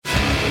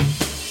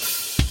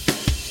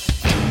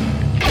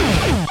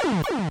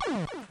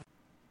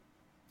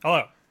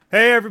Hello.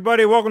 Hey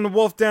everybody, welcome to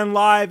Wolf Den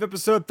Live,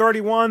 episode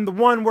 31, the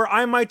one where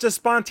I might just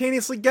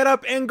spontaneously get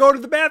up and go to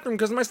the bathroom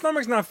because my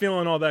stomach's not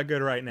feeling all that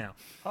good right now.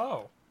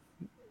 Oh,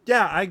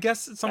 Yeah, I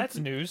guess it's something. that's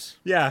news.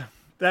 Yeah,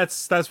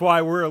 that's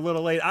why we're a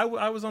little late. I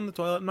was on the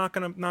toilet, not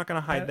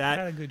gonna hide I that.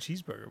 had a good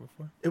cheeseburger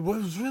before. It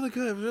was really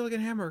good. It was a really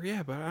good hamburger,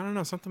 yeah, but I don't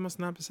know, something must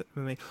not be sitting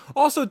with me.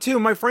 Also, too,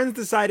 my friends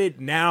decided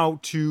now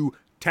to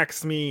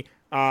text me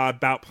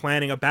about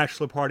planning a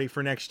bachelor party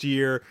for next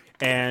year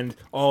and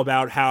all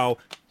about how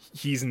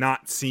he's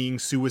not seeing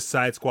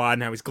Suicide Squad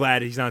and how he's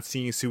glad he's not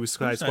seeing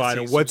Suicide Squad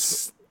and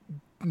what's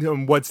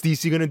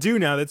DC gonna do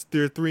now? That's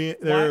there are three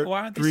Why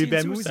aren't they three seeing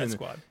bad movies Suicide in it.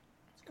 Squad?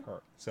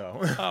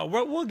 So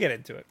We'll get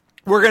into it.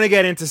 we're gonna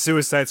get into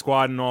Suicide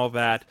Squad and all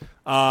that.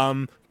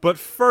 But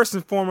first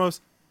and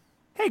foremost,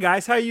 hey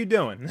guys, how you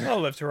doing? Hello,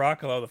 Live to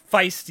Rock. Hello, the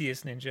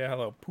feistiest ninja.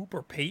 Hello,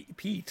 Pooper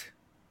Pete.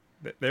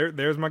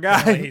 There's my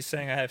Apparently guy. he's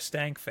saying I have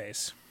stank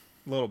face.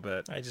 A little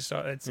bit. I just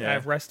saw it's. Yeah. I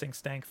have resting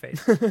stank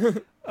face.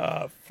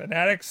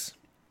 Fanatics.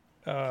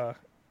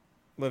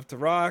 Live to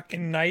Rock.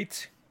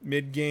 Ignite.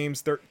 Mid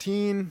Games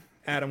 13.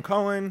 Adam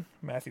Cullen.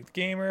 Matthew the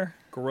Gamer.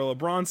 Gorilla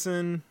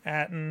Bronson.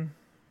 Atten.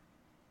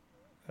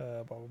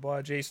 Blah blah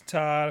blah. Jason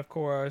Todd, of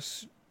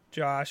course.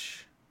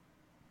 Josh.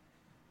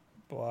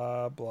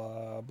 Blah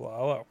blah blah.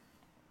 Hello.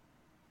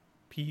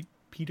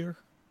 Peter.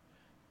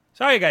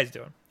 So how you guys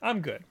doing?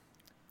 I'm good.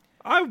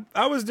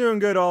 I was doing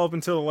good all up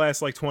until the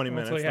last like 20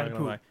 Until minutes. you had Not to gonna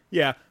poop. lie.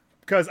 Yeah,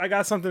 because I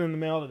got something in the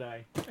mail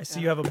today. I see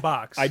you have a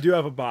box. I do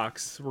have a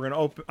box. We're gonna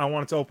open. I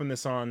wanted to open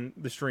this on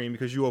the stream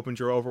because you opened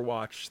your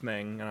Overwatch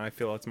thing, and I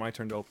feel it's my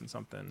turn to open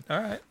something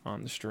All right.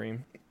 on the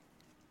stream.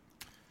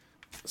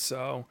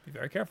 So Be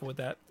very careful with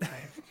that.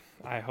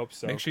 I hope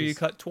so. Make sure you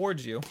 'cause- cut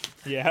towards you.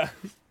 Yeah.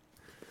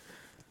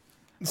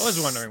 I was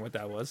wondering what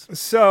that was.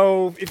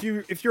 So if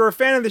you're a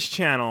fan of this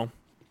channel,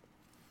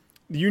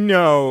 you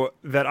know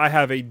that I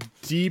have a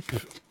deep,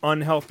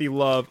 unhealthy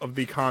love of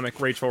the comic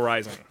Rachael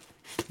Rising.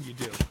 You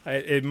do.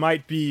 It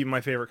might be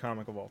my favorite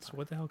comic of all time. So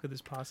what the hell could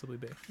this possibly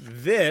be?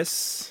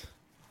 This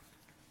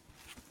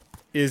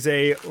is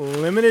a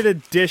limited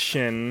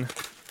edition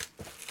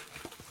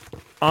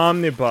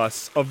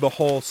omnibus of the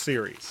whole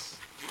series.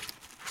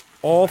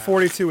 All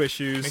 42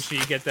 issues. Make sure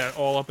you get that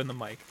all up in the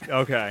mic.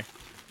 Okay.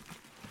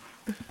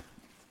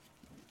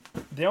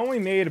 They only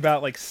made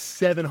about like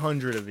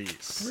 700 of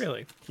these.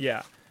 Really?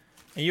 Yeah.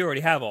 And you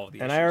already have all of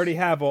these. And I already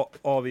have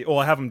all the... Well,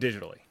 I have them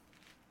digitally.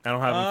 I don't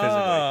have them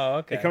physically. Oh,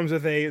 okay. It comes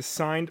with a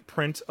signed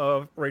print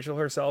of Rachel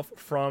herself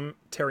from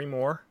Terry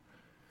Moore.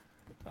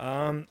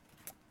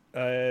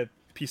 A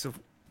piece of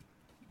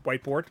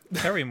whiteboard.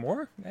 Terry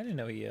Moore? I didn't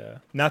know he.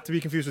 Not to be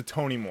confused with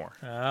Tony Moore.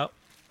 Oh,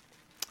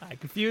 I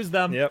confused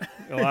them. Yep,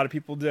 a lot of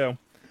people do.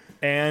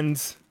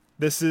 And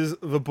this is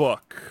the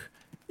book.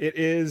 It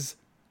is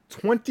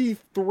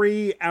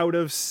 23 out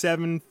of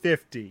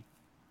 750.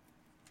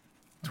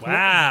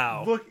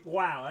 Wow. Look,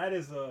 wow, that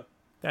is a...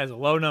 That is a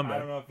low number. I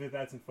don't know if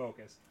that's in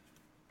focus.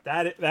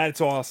 That's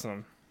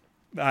awesome.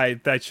 I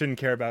shouldn't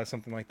care about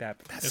something like that,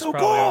 but that's There's so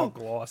probably all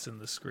cool. gloss in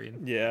the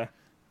screen. Yeah.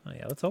 Oh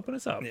yeah, let's open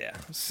this up. Yeah.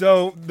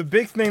 So the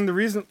big thing,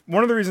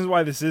 one of the reasons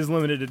why this is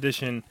limited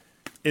edition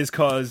is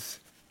because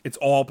it's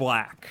all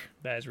black.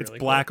 That is really It's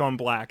black on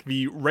black.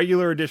 The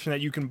regular edition that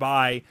you can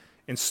buy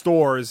in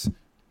stores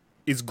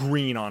is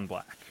green on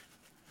black.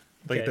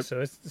 Cool. Okay,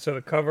 so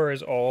the cover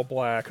is all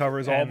black. Cover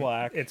is all and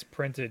black. It's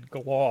printed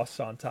gloss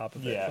on top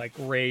of it, Yeah. like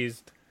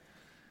raised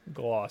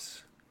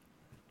gloss.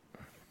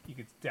 You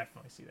could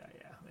definitely see that.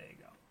 Yeah, there you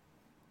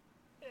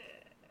go.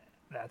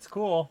 That's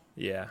cool.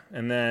 Yeah,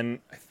 and then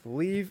I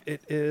believe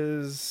it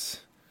is.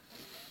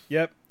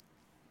 Yep,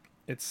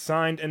 it's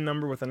signed and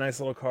numbered with a nice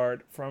little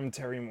card from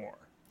Terry Moore.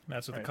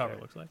 That's what Right the cover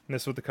there. looks like. And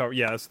this is what the cover.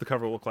 Yeah, this is what the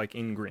cover will look like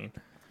in green.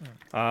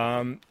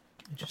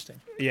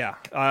 Interesting. Yeah.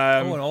 Oh,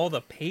 and all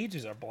the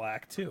pages are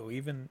black too.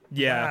 Even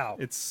Yeah. wow.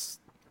 It's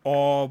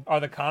all.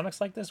 Are the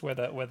comics like this, where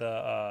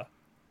the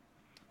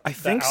I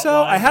think so.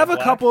 I outlines have are a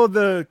black? couple of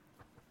the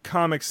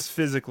comics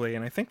physically,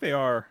 and I think they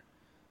are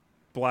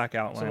black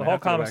outline. so the I whole have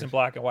to go comics back. in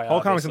black and white?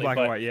 Whole comics in obviously, black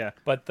but, and white. Yeah.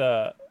 But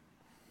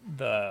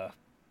the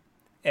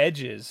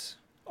edges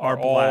Are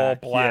all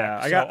black. black. Yeah,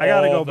 I so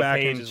gotta all go the back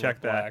and pages check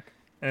look that. black.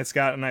 And it's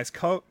got a nice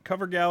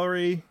cover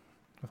gallery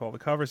with all the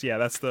covers. Yeah,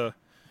 that's the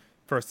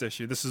first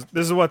issue. This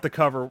is what the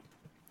cover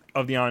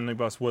of the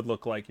omnibus would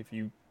look like if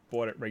you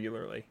bought it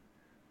regularly.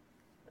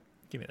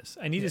 Give me this.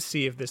 I need to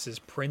see if this is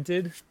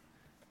printed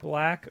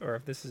black or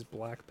if this is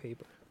black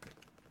paper.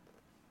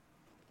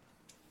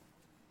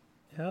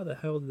 How the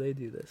hell do they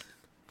do this?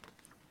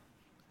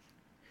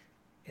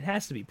 It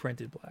has to be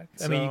printed black.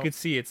 I mean, you So- could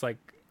see it's like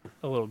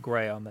a little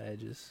gray on the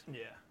edges.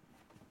 Yeah.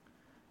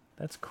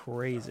 That's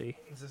crazy.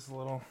 Is this a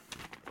little?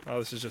 Oh,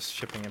 this is just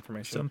shipping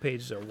information. Some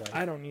pages are white.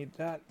 I don't need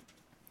that.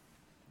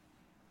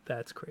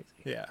 That's crazy.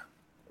 Yeah.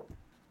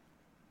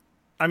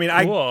 I mean,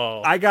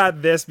 Whoa. I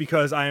got this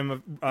because I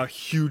am a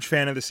huge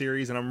fan of the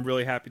series, and I'm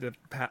really happy to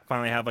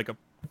finally have like a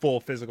full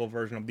physical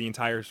version of the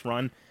entire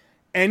run.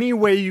 Any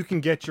way you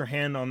can get your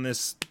hand on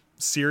this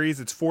series,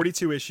 it's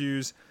 42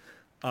 issues.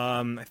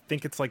 I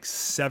think it's like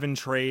 7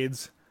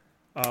 trades.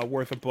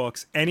 worth of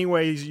books. Any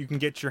ways you can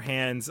get your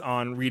hands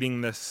on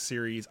reading this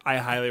series, I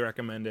highly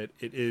recommend it.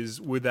 It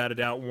is, without a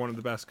doubt, one of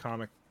the best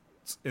comics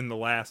in the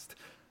last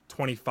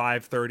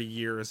 25, 30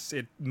 years.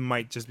 It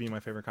might just be my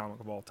favorite comic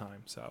of all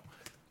time. So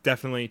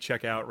definitely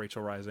check out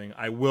Rachael Rising.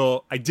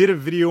 I did a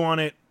video on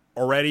it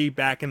already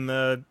back in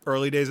the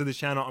early days of the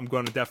channel. I'm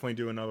going to definitely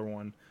do another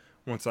one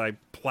once I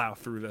plow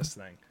through this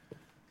thing.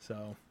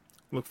 So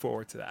look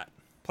forward to that.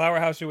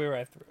 Powerhouse your way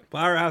right through.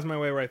 Powerhouse my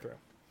way right through.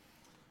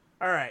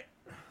 All right.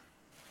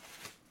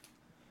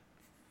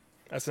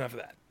 That's enough of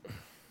that.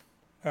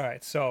 All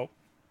right, so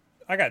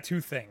I got two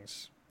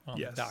things on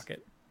the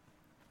docket.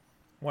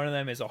 One of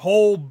them is a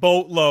whole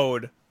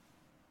boatload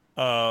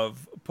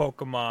of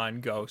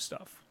Pokemon Go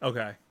stuff.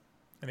 Okay.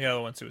 And the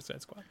other one's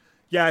Suicide Squad.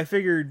 Yeah, I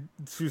figured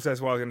Suicide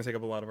Squad was going to take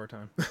up a lot of our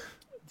time. Do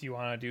you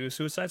want to do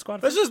Suicide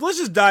Squad? Let's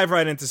just dive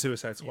right into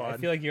Suicide Squad. Yeah, I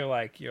feel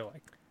like you're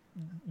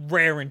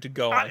raring to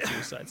go on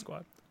Suicide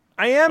Squad.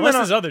 I am. Unless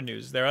there's other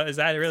news. Is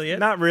that really it?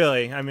 Not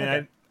really. I mean,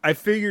 okay. I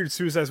figured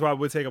Suicide Squad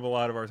would take up a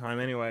lot of our time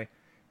anyway.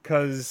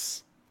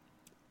 Because,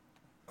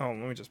 let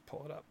me just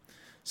pull it up.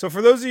 So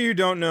for those of you who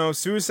don't know,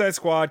 Suicide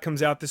Squad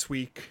comes out this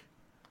week.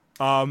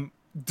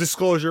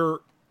 Disclosure,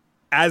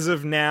 as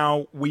of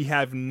now, we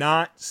have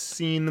not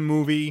seen the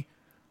movie.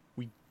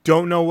 We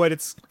don't know what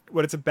it's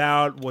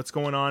about, what's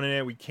going on in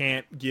it. We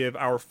can't give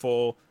our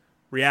full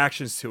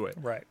reactions to it.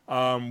 Right.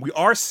 We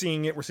are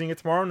seeing it. We're seeing it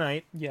tomorrow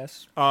night.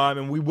 Yes.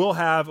 And we will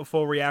have a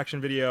full reaction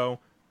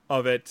video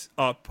of it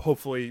up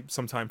hopefully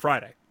sometime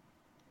Friday.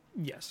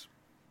 Yes.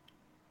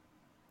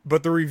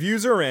 But the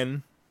reviews are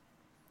in.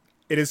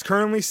 It is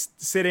currently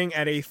sitting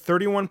at a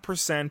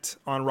 31%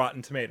 on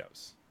Rotten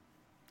Tomatoes.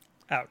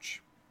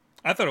 Ouch.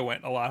 I thought it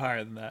went a lot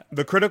higher than that.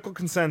 The critical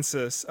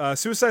consensus.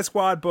 Suicide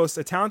Squad boasts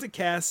a talented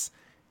cast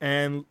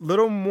and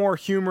little more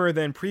humor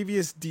than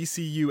previous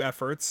DCU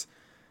efforts,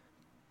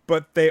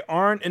 but they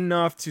aren't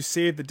enough to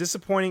save the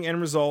disappointing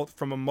end result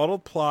from a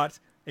muddled plot,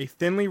 a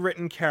thinly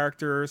written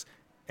characters,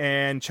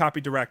 and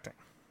choppy directing.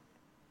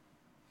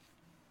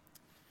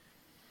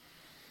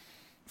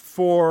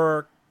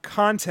 For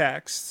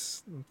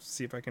context, let's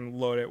see if I can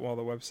load it while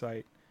the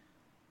website.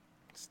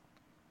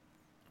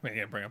 We're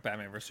going to bring up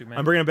Batman vs. Superman.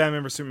 I'm bringing up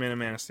Batman vs. Superman and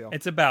Man of Steel.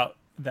 It's about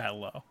that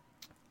low.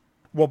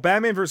 Well,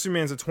 Batman vs.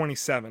 Superman is a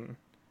 27.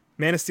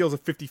 Man of Steel is a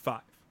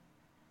 55.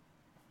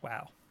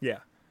 Wow. Yeah.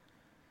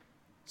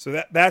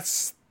 So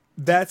that's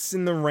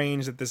in the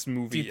range that this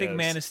movie is. Do you think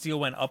Man of Steel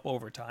went up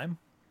over time?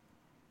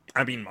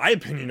 I mean, my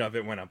opinion of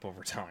it went up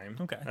over time.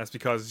 Okay. That's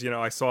because,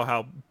 I saw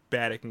how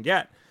bad it can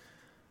get.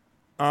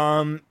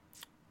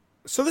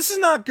 So this is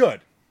not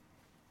good.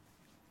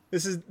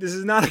 This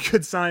is not a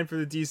good sign for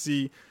the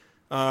DC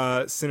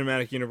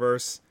cinematic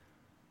universe.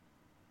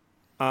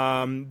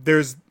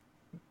 There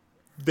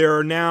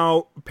are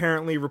now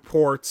apparently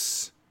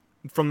reports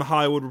from the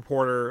Hollywood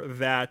Reporter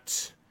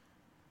that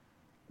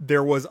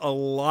there was a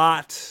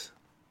lot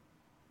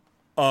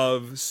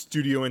of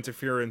studio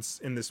interference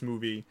in this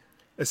movie,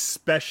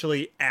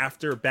 especially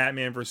after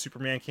Batman vs.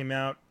 Superman came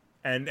out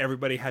and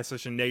everybody had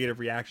such a negative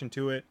reaction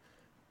to it.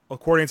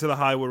 According to the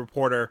Hollywood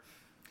Reporter,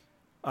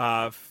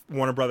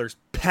 Warner Brothers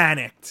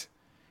panicked,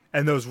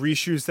 and those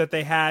reshoots that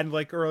they had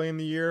early in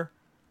the year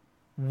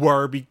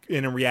were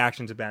in a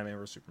reaction to Batman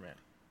vs. Superman.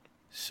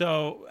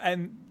 So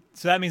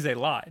that means they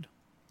lied.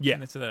 Yeah,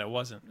 and so that it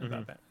wasn't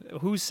about Batman.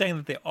 Who's saying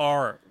that they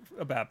are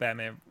about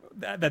Batman?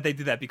 That they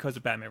did that because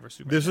of Batman vs.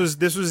 Superman?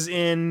 This was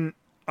in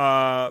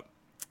a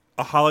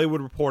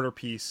Hollywood Reporter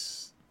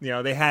piece.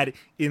 They had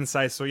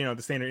insights, so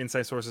the standard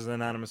inside sources,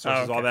 anonymous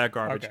sources, all that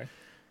garbage. Okay.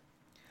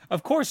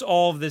 Of course,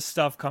 all of this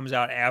stuff comes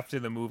out after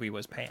the movie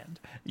was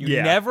panned.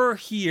 You never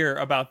hear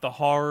about the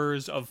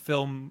horrors of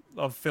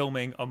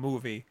filming a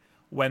movie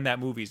when that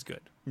movie's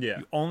good. Yeah.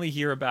 You only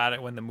hear about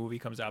it when the movie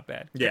comes out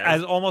bad. Yeah.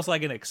 As almost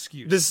like an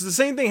excuse. The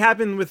same thing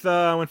happened with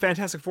when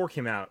Fantastic Four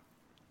came out.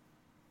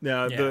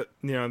 The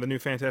new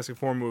Fantastic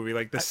Four movie.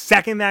 The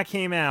second that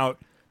came out,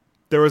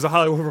 there was a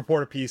Hollywood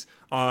Reporter piece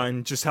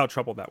on just how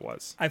troubled that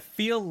was. I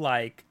feel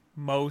like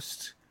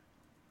most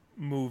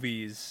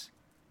movies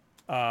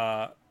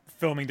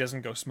filming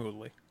doesn't go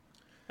smoothly.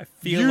 I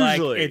feel like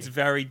it's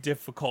very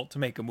difficult to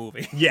make a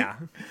movie. Yeah.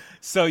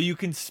 So you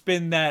can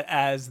spin that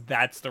as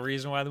that's the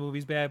reason why the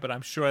movie's bad, but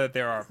I'm sure that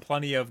there are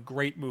plenty of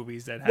great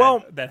movies that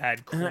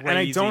had crazy. And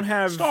I don't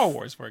have Star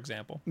Wars, for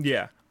example.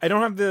 Yeah. I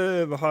don't have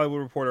the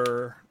Hollywood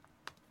Reporter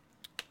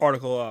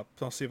article up.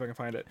 I'll see if I can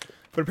find it.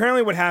 But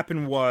apparently what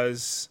happened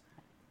was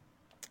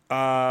you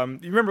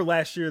remember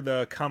last year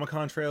the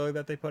Comic-Con trailer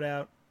that they put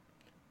out?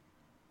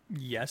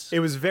 Yes. It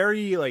was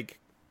very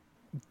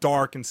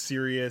dark and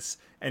serious,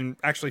 and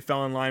actually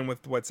fell in line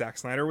with what Zack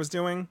Snyder was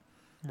doing.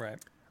 Right.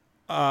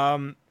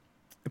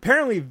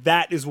 Apparently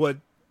that is what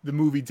the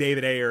movie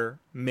David Ayer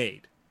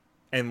made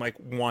and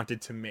wanted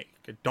to make.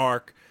 A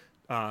dark,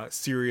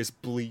 serious,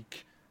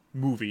 bleak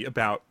movie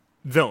about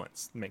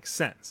villains. Makes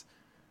sense.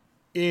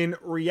 In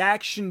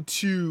reaction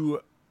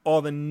to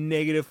all the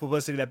negative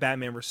publicity that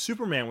Batman vs.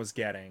 Superman was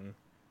getting,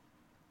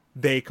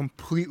 they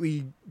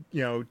completely,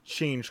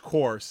 changed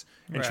course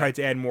and tried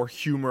to add more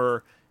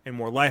humor and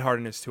more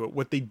lightheartedness to it.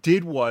 What they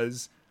did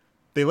was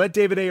they let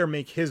David Ayer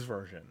make his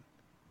version.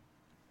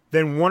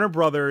 Then Warner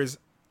Brothers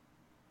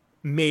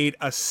made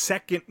a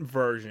second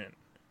version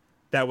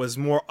that was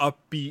more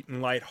upbeat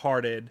and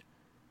lighthearted,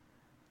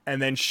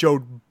 and then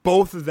showed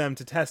both of them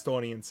to test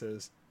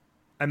audiences,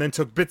 and then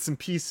took bits and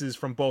pieces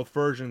from both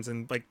versions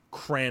and like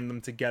crammed them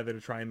together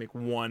to try and make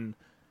one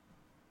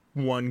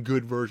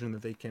good version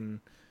that they can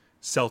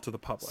sell to the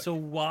public. So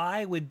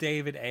why would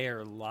David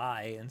Ayer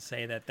lie and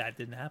say that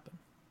didn't happen?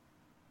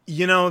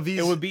 You know,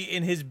 it would be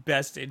in his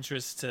best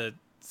interest to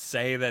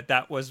say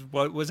that was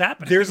what was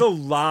happening. There's a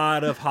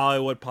lot of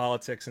Hollywood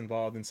politics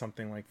involved in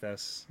something like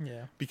this.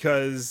 Yeah.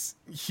 Because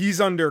he's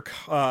under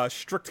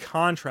strict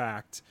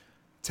contract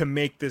to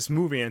make this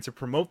movie and to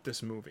promote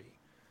this movie.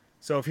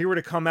 So if he were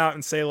to come out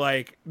and say,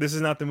 like, this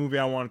is not the movie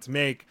I wanted to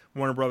make,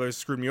 Warner Brothers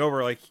screwed me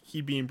over, like,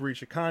 he'd be in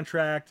breach of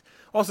contract.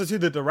 Also, too,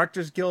 the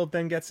Directors Guild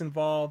then gets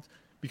involved,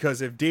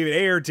 because if David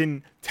Ayer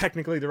didn't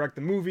technically direct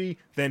the movie,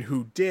 then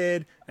who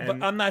did? And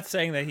but I'm not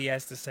saying that he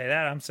has to say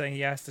that. I'm saying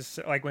he has to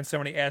say, like, when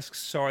somebody asks,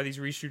 so are these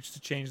reshoots to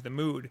change the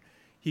mood?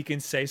 He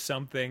can say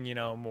something,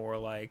 more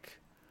like,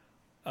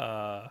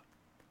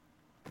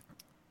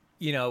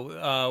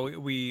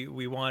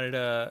 we wanted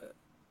to...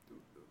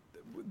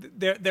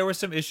 There were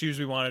some issues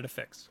we wanted to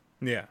fix.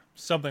 Yeah.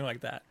 Something like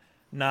that.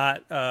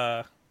 Not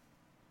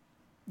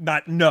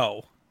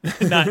no.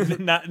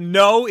 not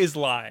no is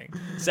lying.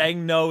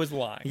 Saying no is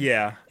lying.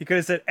 Yeah. He could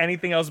have said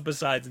anything else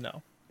besides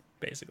no,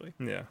 basically.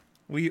 Yeah.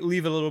 We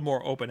leave it a little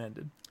more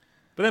open-ended.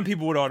 But then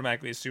people would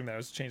automatically assume that it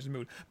was to change the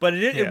mood. But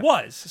it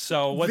was.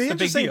 So what's the big deal?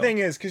 The interesting thing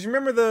is, because you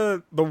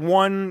remember the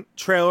one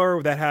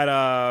trailer that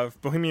had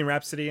Bohemian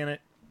Rhapsody in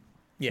it?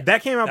 Yeah.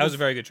 That came out. That was a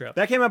very good trailer.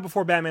 That came out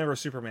before Batman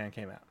vs Superman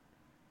came out.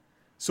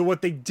 So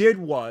what they did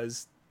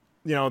was,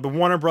 the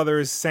Warner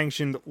Brothers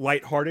sanctioned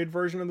lighthearted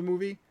version of the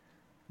movie.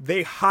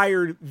 They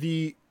hired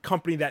the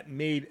company that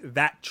made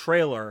that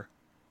trailer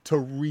to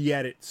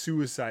re-edit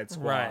Suicide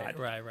Squad.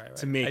 Right.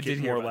 To make it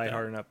more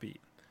lighthearted and upbeat.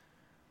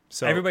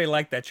 So everybody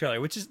liked that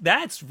trailer,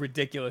 that's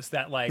ridiculous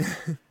that, like,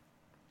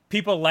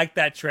 people liked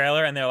that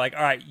trailer and they're like,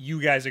 all right,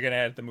 you guys are going to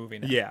edit the movie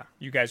now. Yeah.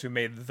 You guys who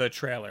made the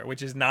trailer,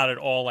 which is not at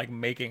all like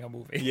making a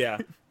movie. Yeah.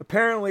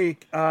 Apparently,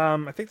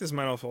 I think this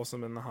might have also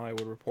been the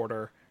Hollywood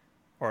Reporter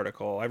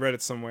article. I read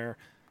it somewhere.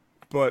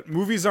 But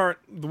movies aren't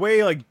the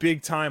way, like,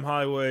 big time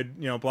Hollywood,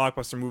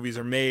 blockbuster movies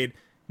are made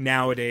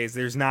nowadays.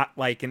 There's not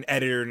like an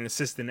editor and an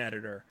assistant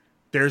editor.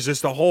 There's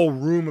just a whole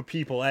room of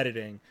people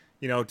editing,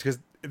 because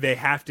they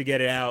have to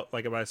get it out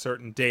like by a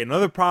certain date.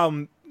 Another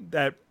problem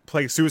that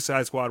plagued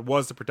Suicide Squad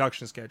was the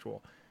production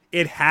schedule.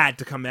 It had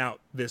to come out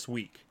this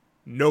week.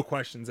 No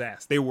questions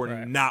asked. They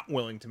were not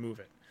willing to move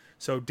it.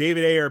 So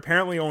David Ayer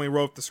apparently only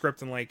wrote the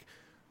script in like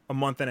a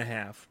month and a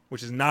half,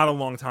 which is not a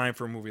long time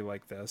for a movie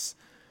like this.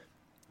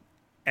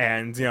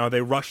 And,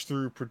 they rushed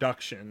through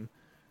production,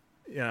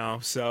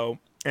 so,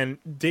 and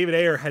David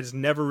Ayer has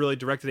never really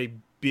directed a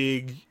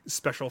big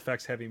special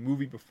effects heavy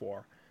movie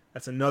before.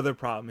 That's another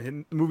problem.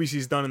 In movies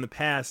he's done in the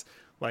past,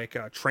 like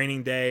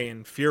Training Day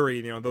and Fury,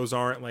 those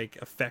aren't like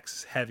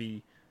effects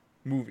heavy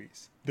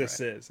movies. This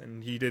is,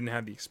 and he didn't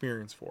have the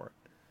experience for it.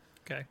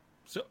 Okay.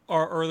 So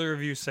are early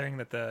reviews saying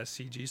that the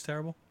CG is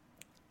terrible?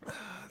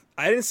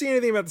 I didn't see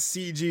anything about the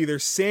CG. They're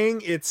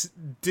saying it's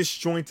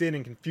disjointed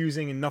and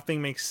confusing and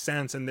nothing makes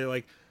sense. And they're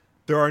like,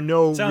 there are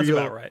no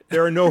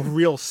there are no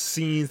real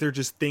scenes. They're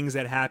just things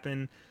that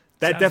happen.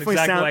 That definitely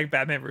sounds like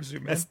Batman vs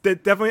Superman.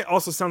 That definitely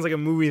also sounds like a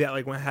movie that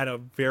like had a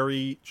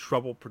very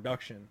troubled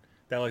production.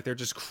 That like they're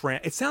just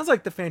It sounds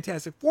like the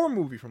Fantastic Four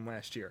movie from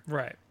last year.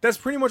 Right. That's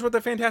pretty much what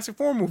the Fantastic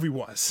Four movie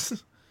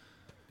was.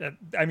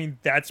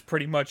 That's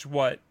pretty much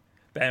what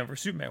Batman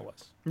vs Superman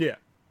was. Yeah.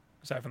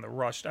 Aside from the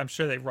rushed, I'm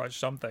sure they rushed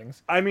some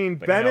things. I mean,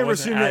 Batman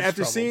vs Superman.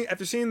 After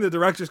seeing the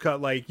director's cut,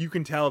 like you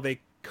can tell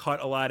they cut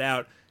a lot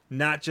out,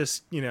 not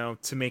just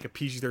to make a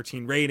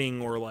PG-13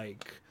 rating or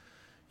like,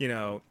 a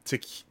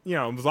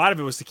lot of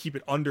it was to keep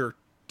it under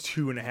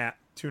two and a half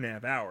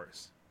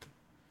hours.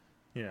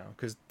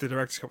 Because the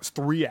director's cut was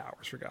 3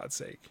 hours for God's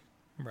sake.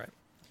 Right.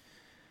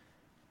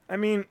 I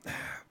mean,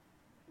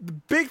 the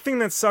big thing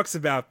that sucks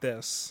about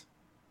this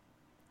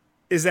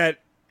is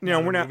that.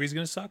 We're now. Movie's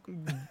gonna suck.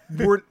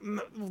 We're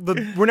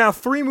now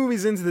 3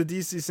 movies into the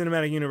DC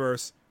cinematic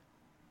universe,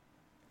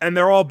 and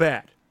they're all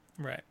bad.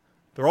 Right.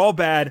 They're all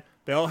bad.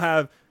 They all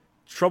have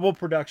troubled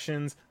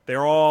productions.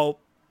 They're all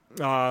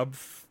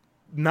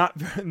not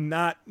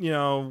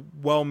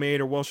well made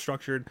or well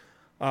structured.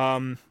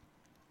 So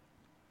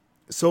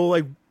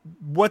like,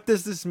 what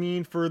does this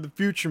mean for the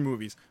future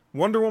movies?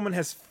 Wonder Woman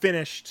has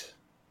finished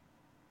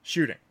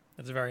shooting.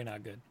 That's very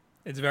not good.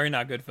 It's very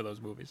not good for those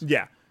movies.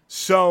 Yeah.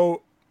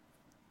 So.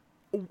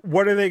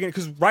 What are they going to...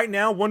 Because right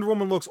now, Wonder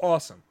Woman looks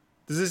awesome.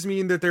 Does this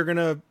mean that they're going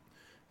to,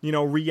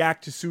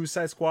 react to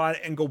Suicide Squad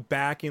and go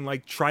back and,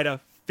 like, try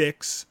to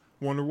fix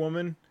Wonder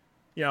Woman?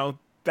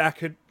 That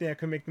could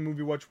make the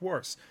movie much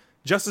worse.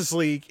 Justice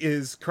League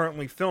is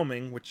currently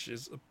filming, which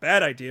is a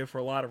bad idea for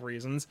a lot of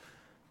reasons.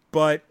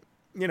 But,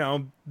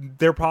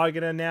 they're probably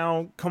going to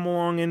now come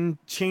along and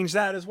change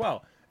that as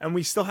well. And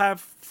we still have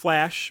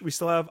Flash. We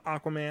still have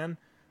Aquaman.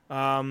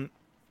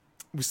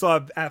 We still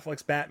have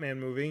Affleck's Batman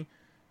movie.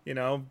 You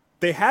know,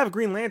 they have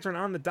Green Lantern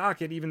on the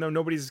docket, even though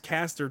nobody's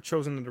cast or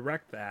chosen to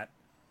direct that.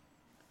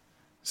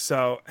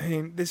 So, I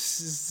mean, this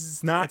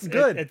is not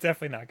good. It's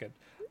definitely not good.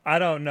 I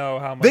don't know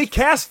how much. They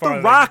cast The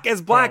Rock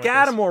as Black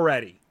Adam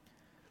already.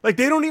 Like,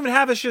 they don't even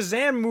have a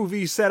Shazam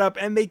movie set up,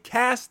 and they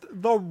cast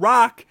The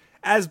Rock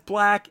as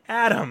Black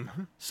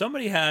Adam.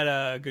 Somebody had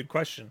a good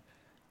question.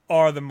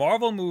 Are the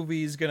Marvel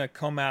movies going to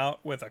come out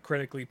with a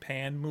critically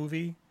panned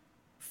movie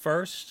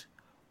first?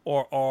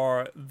 Or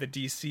are the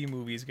DC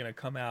movies going to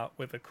come out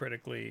with a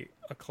critically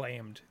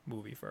acclaimed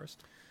movie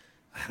first?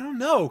 I don't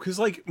know, because,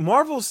 like,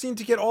 Marvel seem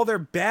to get all their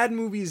bad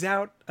movies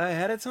out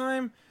ahead of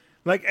time.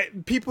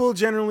 Like, people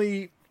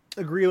generally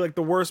agree, like,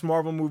 the worst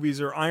Marvel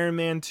movies are Iron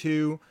Man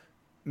 2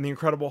 and The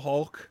Incredible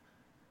Hulk.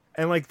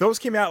 And, like, those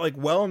came out, like,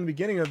 well in the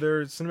beginning of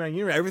their cinematic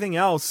universe. Everything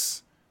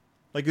else,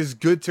 like, is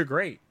good to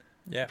great.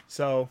 Yeah.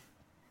 So.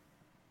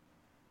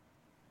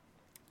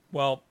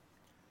 Well,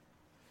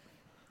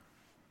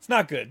 it's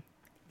not good.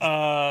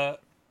 I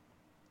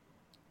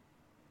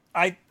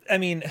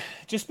mean,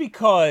 just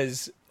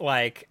because,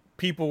 like,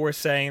 people were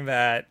saying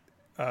that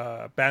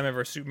Batman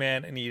vs.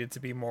 Superman needed to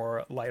be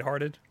more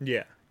lighthearted,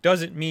 yeah,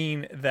 doesn't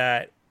mean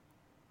that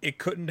it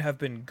couldn't have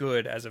been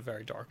good as a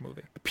very dark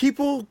movie.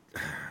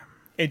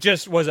 It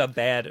just was a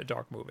bad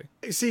dark movie.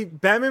 See,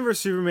 Batman vs.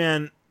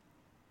 Superman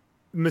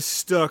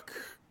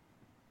mistook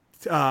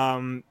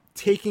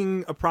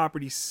taking a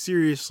property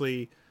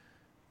seriously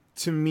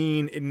to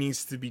mean it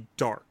needs to be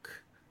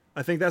dark.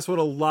 I think that's what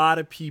a lot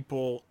of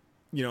people,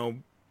 you know,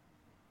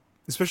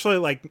 especially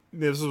like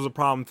this was a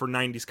problem for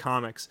 90s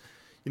comics.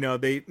 You know,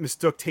 they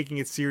mistook taking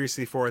it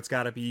seriously for it's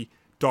got to be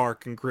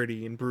dark and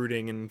gritty and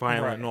brooding and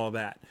violent and all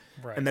that.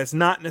 Right. And that's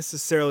not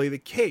necessarily the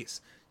case.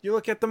 You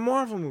look at the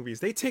Marvel movies,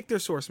 they take their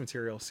source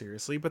material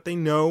seriously, but they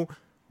know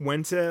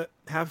when to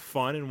have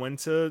fun and when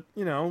to,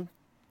 you know.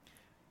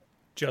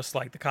 Just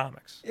like the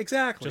comics.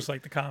 Exactly. Just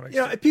like the comics.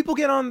 Yeah, people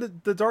get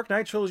on the Dark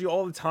Knight trilogy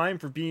all the time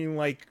for being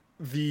like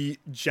the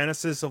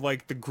genesis of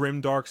like the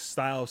grim dark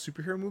style of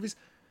superhero movies.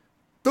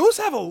 Those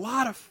have a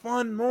lot of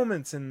fun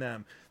moments in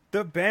them.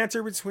 The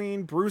banter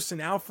between Bruce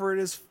and Alfred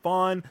is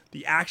fun.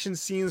 The action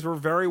scenes were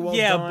very well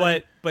done. Yeah,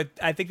 but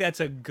I think that's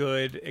a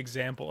good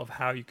example of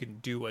how you can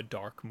do a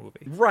dark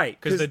movie. Right.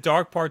 Because the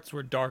dark parts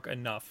were dark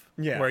enough.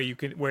 Yeah.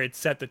 Where it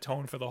set the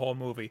tone for the whole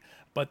movie.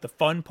 But the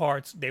fun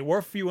parts, they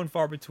were few and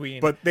far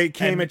between. But they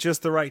came at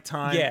just the right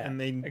time. Yeah, and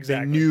they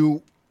exactly.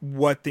 knew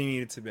what they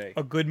needed to be.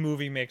 A good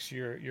movie makes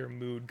your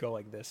mood go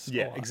like this.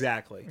 Yeah,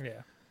 exactly.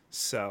 Yeah.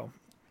 So.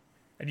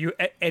 And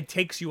it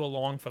takes you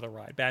along for the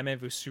ride. Batman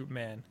vs.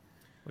 Superman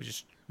was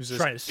just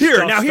trying to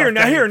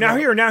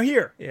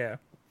here. Yeah.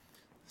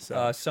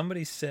 So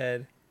somebody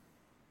said,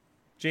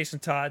 Jason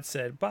Todd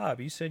said, Bob,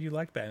 you said you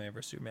liked Batman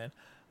vs. Superman.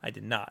 I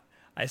did not.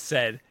 I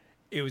said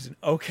it was an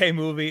okay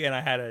movie, and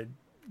I had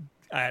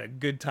a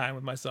good time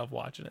with myself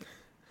watching it.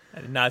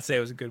 I did not say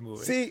it was a good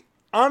movie. See,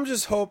 I'm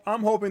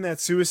hoping that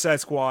Suicide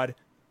Squad,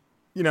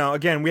 you know,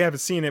 again, we haven't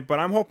seen it, but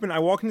I'm hoping I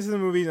walk into the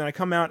movies and I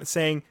come out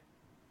saying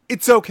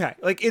it's okay.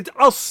 Like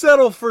I'll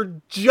settle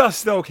for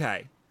just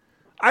okay.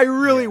 I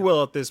really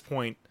will at this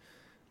point.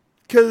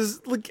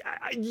 Because, like,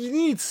 you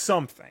need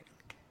something.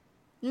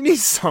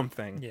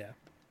 Yeah.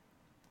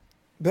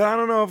 But I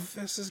don't know if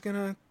this is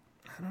gonna.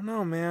 I don't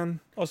know, man.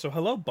 Also,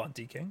 hello,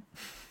 Bunty King.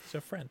 It's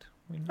a friend.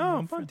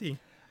 Bunty.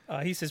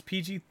 He says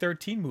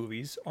PG-13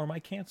 movies are my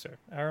cancer.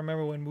 I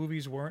remember when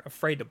movies weren't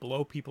afraid to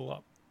blow people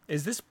up.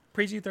 Is this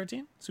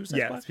PG-13? Suicide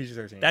Squad? Yeah, it's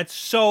PG-13. That's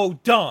so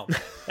dumb.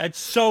 That's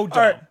so dumb.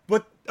 All right,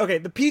 but okay,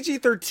 the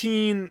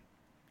PG-13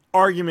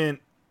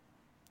 argument,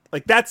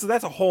 like that's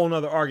a whole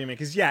nother argument.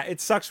 Because yeah, it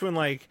sucks when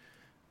like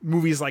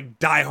movies like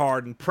Die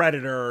Hard and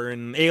Predator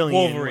and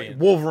Alien,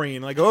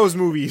 Wolverine, like those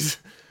movies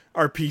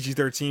are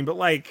PG-13. But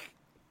like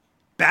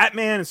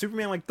Batman and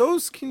Superman, like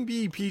those can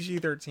be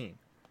PG-13.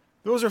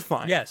 Those are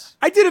fine. Yes.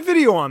 I did a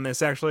video on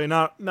this actually,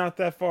 not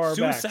that far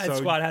back. Suicide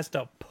Squad has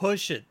to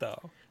push it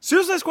though.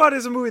 Suicide Squad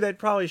is a movie that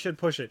probably should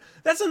push it.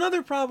 That's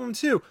another problem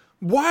too.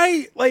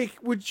 Why, like,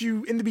 would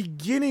you in the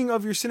beginning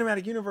of your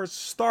cinematic universe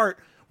start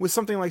with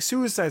something like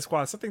Suicide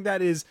Squad, something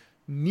that is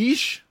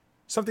niche,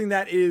 something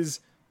that is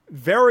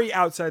very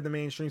outside the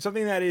mainstream,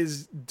 something that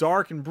is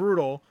dark and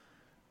brutal,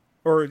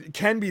 or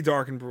can be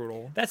dark and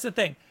brutal? That's the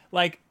thing.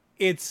 Like,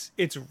 it's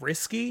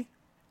risky,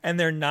 and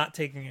they're not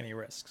taking any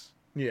risks.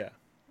 Yeah.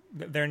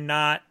 They're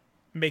not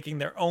making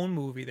their own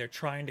movie. They're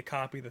trying to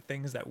copy the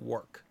things that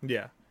work.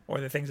 Yeah. Or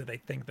the things that they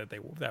think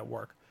that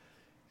work.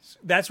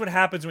 That's what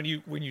happens when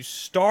you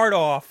start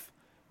off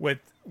with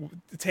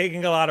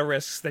taking a lot of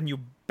risks, then you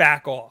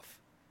back off.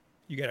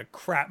 You get a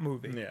crap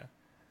movie. Yeah.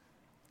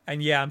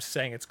 And yeah, I'm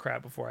saying it's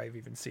crap before I've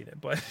even seen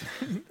it, but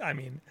I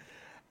mean,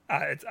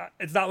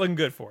 it's not looking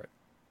good for it.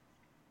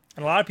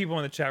 And a lot of people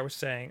in the chat were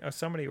saying,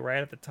 somebody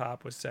right at the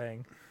top was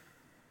saying,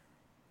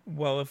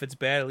 well, if it's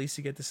bad, at least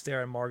you get to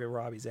stare at Margot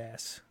Robbie's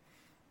ass,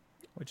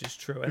 which is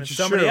true. And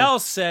somebody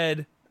else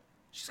said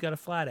she's got a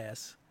flat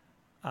ass.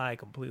 I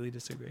completely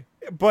disagree.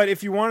 But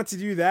if you wanted to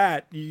do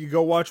that, you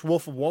go watch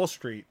Wolf of Wall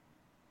Street.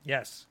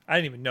 Yes, I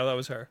didn't even know that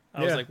was her.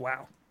 I was like,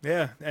 wow.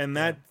 Yeah, and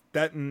that's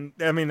a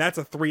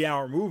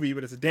 3-hour movie,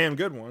 but it's a damn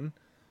good one.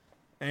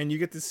 And you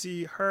get to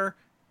see her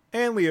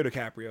and Leo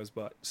DiCaprio's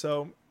butt.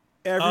 So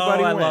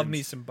everybody wins. I love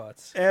me some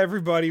butts.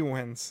 Everybody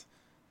wins.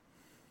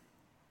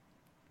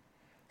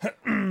 Blah,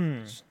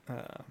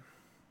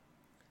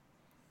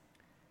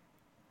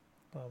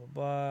 blah,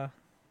 blah.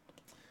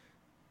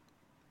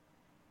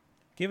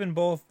 Given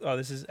both,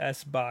 this is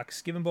S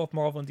Box. Given both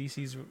Marvel and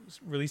DC's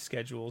release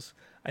schedules,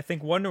 I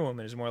think Wonder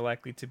Woman is more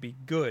likely to be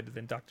good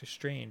than Doctor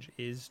Strange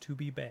is to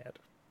be bad.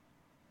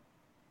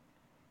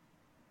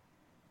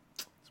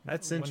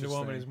 That's interesting.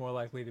 Wonder Woman is more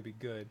likely to be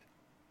good.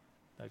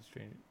 Doctor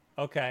Strange.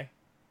 Okay,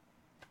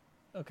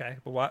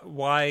 but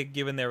why?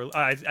 Given their,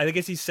 I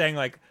guess he's saying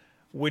like,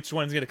 which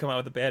one's going to come out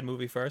with a bad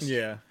movie first?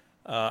 Yeah.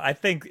 I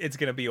think it's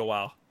going to be a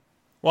while.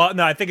 Well,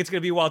 no, I think it's going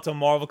to be a while till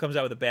Marvel comes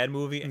out with a bad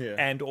movie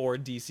and or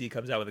DC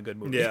comes out with a good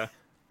movie. Yeah.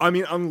 I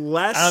mean,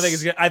 unless... I don't think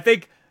it's good. I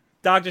think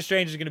Doctor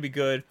Strange is going to be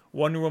good.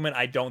 Wonder Woman,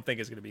 I don't think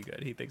is going to be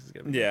good. He thinks it's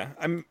going to be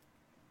good.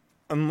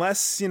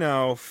 Unless,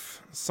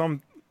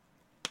 some...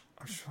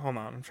 Hold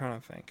on, I'm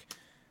trying to think.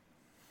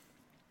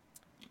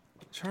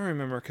 I'm trying to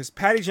remember, because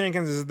Patty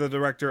Jenkins is the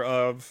director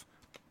of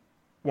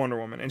Wonder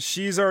Woman, and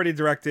she's already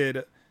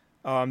directed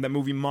that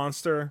movie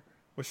Monster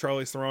with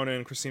Charlize Theron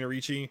and Christina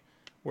Ricci,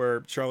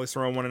 where Charlize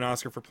Theron won an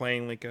Oscar for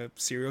playing like a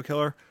serial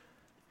killer.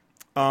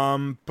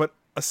 But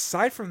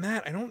aside from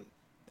that, I don't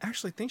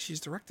actually think she's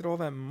directed all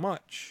that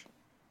much.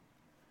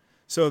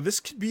 So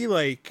this could be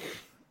like,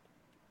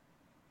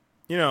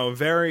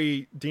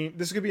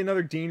 this could be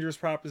another dangerous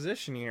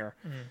proposition here,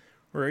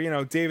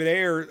 where David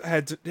Ayer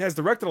has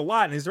directed a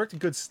lot and he's directed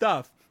good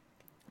stuff,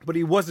 but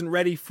he wasn't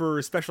ready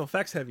for special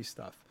effects heavy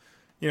stuff.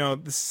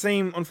 The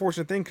same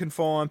unfortunate thing can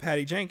fall on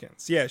Patty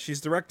Jenkins. Yeah, she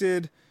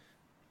directed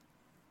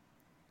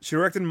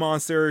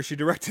Monster. She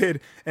directed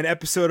an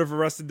episode of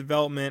Arrested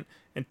Development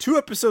and 2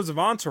 episodes of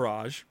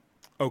Entourage.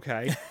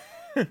 Okay.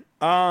 Those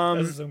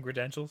are some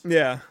credentials.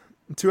 Yeah.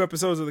 2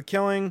 episodes of The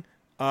Killing,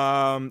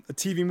 a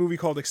TV movie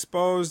called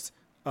Exposed,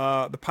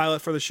 the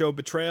pilot for the show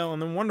Betrayal,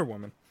 and then Wonder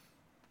Woman.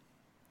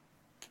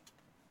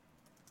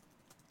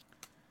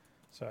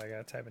 Sorry, I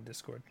got to type in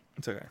Discord.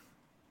 It's okay.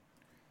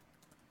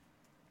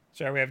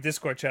 Sorry, we have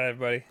Discord chat,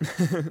 everybody.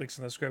 Links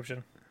in the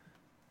description.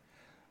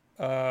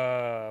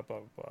 Blah, blah,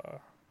 blah.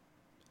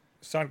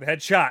 Sonic the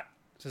Headshot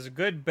says a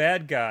good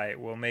bad guy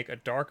will make a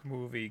dark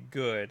movie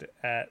good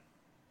at.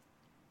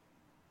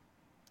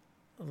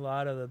 A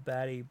lot of the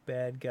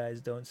bad guys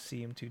don't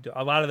seem too dark.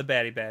 A lot of the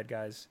bad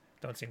guys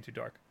don't seem too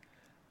dark.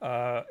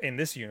 In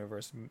this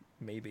universe,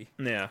 maybe.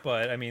 Yeah.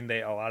 But I mean,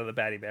 a lot of the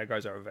bad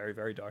guys are very,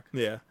 very dark.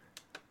 Yeah.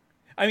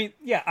 I mean,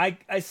 yeah,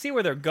 I see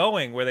where they're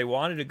going, where they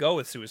wanted to go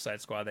with Suicide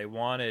Squad. They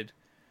wanted.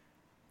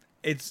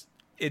 It's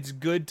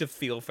good to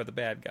feel for the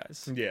bad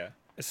guys. Yeah.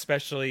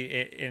 Especially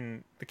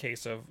in the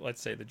case of,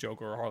 let's say, the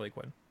Joker or Harley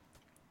Quinn.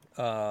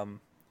 Well,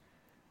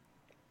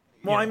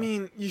 I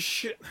mean, you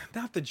should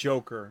not the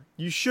Joker.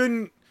 You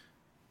shouldn't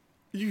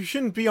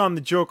be on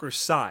the Joker's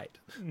side.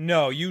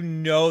 No,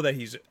 that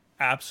he's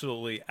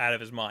absolutely out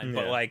of his mind.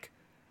 Yeah. But like,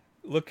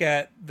 look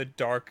at the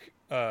Dark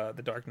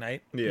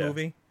Knight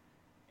movie.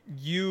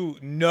 You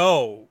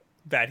know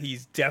that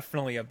he's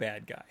definitely a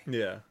bad guy.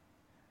 Yeah.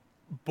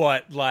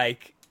 But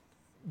like,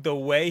 the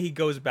way he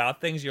goes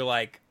about things, you're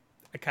like,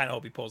 I kind of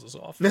hope he pulls this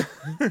off.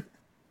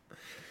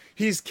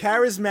 He's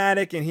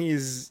charismatic and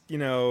he's,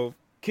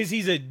 because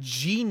he's a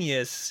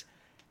genius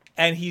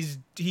and he's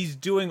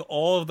doing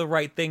all of the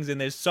right things.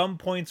 And there's some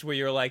points where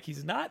you're like,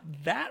 he's not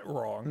that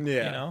wrong,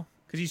 because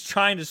he's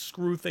trying to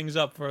screw things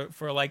up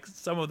for like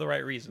some of the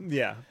right reasons.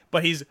 Yeah.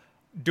 But he's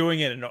doing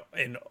it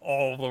in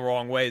all the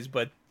wrong ways.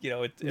 But, it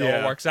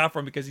all works out for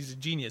him because he's a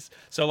genius.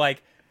 So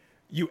like,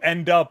 you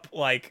end up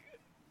like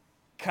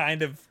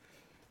kind of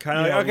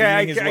okay,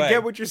 I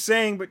get what you're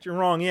saying, but you're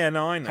wrong. Yeah,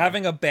 no, I know.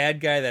 Having a bad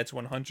guy that's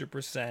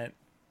 100%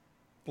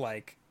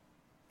 like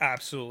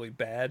absolutely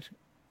bad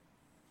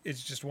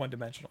is just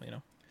one-dimensional,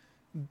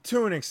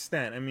 To an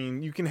extent. I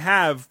mean, you can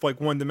have like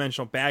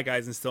one-dimensional bad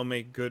guys and still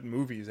make good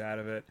movies out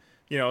of it.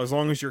 As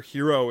long as your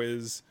hero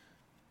is,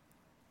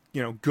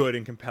 good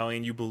and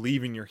compelling, you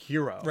believe in your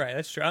hero. Right,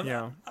 that's true.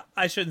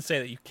 I shouldn't say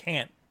that you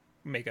can't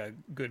make a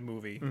good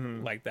movie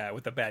like that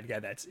with a bad guy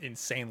that's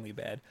insanely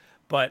bad,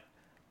 but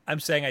I'm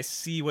saying I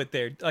see what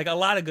they're like. A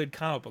lot of good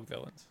comic book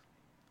villains.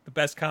 The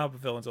best comic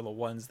book villains are the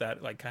ones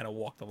that like kind of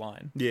walk the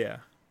line. Yeah.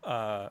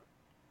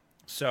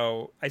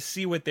 So I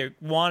see what they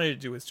wanted to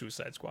do with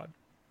Suicide Squad,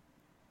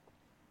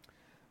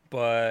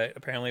 but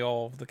apparently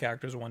all of the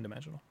characters are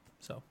one-dimensional.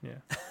 So yeah.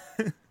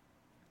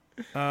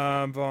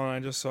 Vaughn, I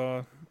just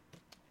saw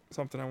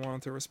something I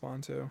wanted to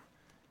respond to.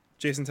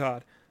 Jason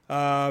Todd.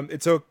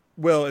 It's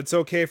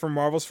okay for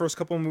Marvel's first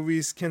couple of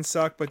movies can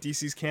suck, but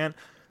DC's can't.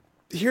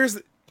 Here's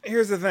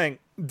the thing.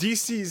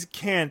 DC's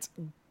can't.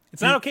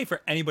 It's not okay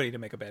for anybody to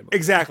make a bad movie.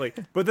 Exactly.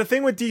 But the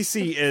thing with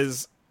DC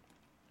is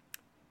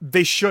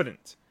they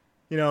shouldn't.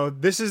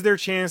 This is their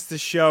chance to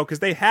show, because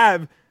they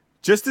have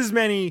just as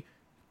many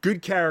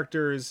good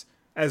characters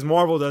as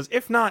Marvel does,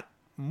 if not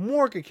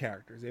more good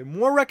characters. They have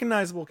more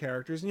recognizable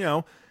characters. You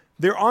know,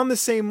 they're on the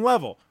same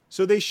level,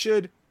 so they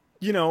should,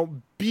 you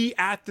know, be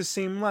at the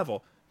same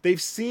level.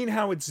 They've seen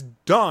how it's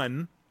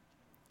done.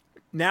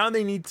 Now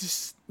they need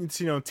to,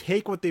 you know,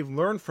 take what they've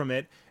learned from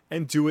it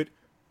and do it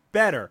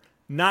better.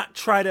 Not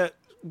try to.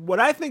 What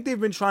I think they've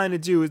been trying to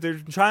do is they're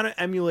trying to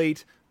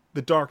emulate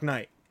the Dark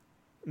Knight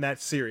in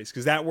that series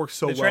because that works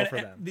so well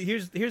for them.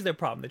 Here's their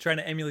problem. They're trying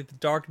to emulate the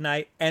Dark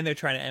Knight and they're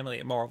trying to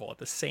emulate Marvel at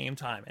the same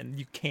time, and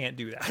you can't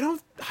do that. I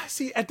don't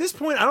see at this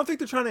point. I don't think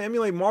they're trying to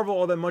emulate Marvel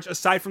all that much,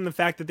 aside from the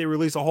fact that they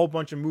release a whole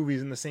bunch of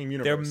movies in the same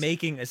universe. They're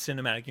making a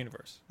cinematic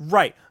universe,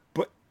 right?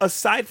 But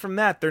aside from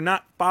that, they're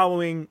not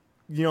following,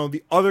 you know,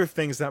 the other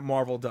things that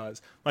Marvel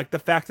does, like the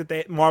fact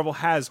that Marvel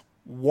has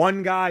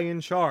one guy in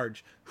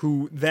charge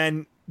who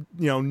then,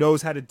 you know,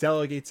 knows how to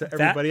delegate to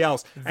everybody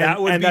else.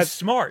 That would be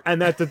smart.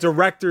 And that the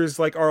directors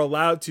like are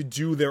allowed to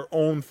do their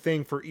own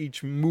thing for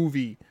each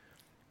movie.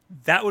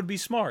 That would be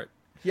smart.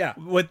 Yeah.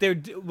 What they're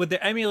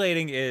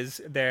emulating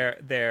is they're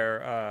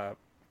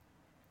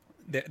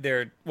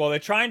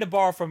trying to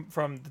borrow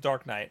from the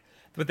Dark Knight.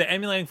 What they're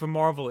emulating from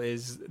Marvel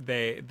is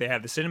they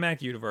have the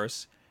cinematic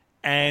universe,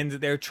 and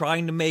they're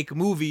trying to make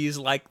movies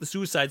like the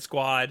Suicide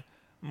Squad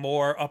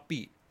more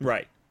upbeat.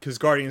 Right. Because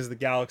Guardians of the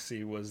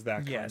Galaxy was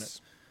that kind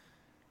Yes.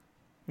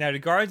 Now,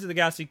 did Guardians of the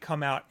Galaxy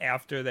come out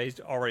after they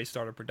already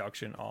started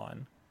production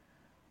on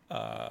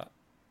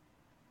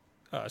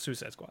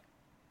Suicide Squad?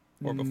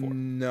 Or before?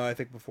 No, I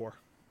think before.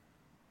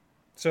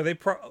 So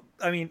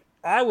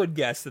I would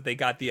guess that they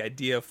got the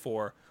idea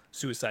for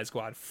Suicide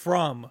Squad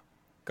from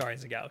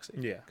Guardians of the Galaxy.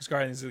 Yeah. Because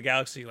Guardians of the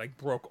Galaxy like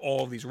broke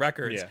all these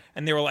records. Yeah.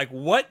 And they were like,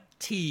 what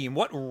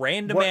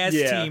random-ass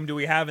team do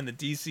we have in the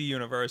DC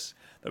universe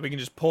that we can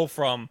just pull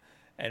from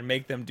and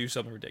make them do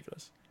something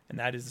ridiculous? And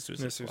that is the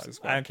Suicide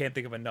Squad. I can't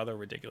think of another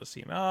ridiculous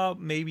team. Oh,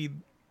 maybe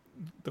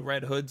the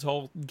Red Hood's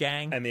whole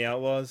gang. And the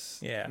Outlaws.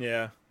 Yeah.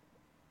 Yeah.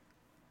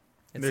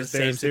 It's there's the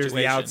same situation.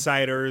 There's the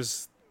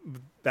Outsiders.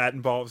 That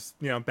involves,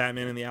 you know,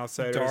 Batman and the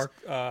Outsiders.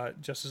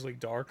 Justice League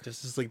Dark.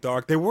 Justice League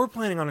Dark. They were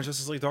planning on a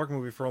Justice League Dark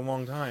movie for a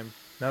long time.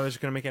 Now they're just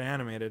going to make it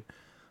animated.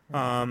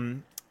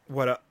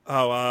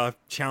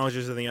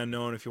 Challenges of the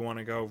Unknown, if you want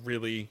to go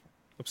really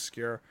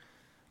obscure.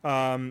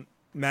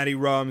 Matty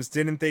Rums,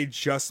 didn't they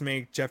just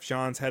make Jeff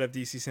Johns head of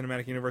DC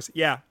Cinematic Universe?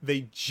 Yeah,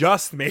 they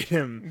just made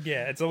him.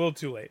 Yeah, it's a little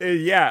too late.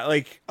 Yeah,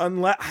 like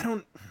unless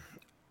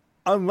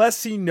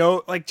he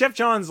Jeff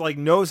Johns like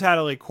knows how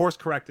to like course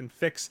correct and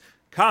fix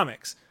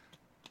comics.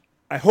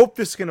 I hope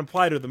this can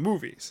apply to the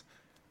movies.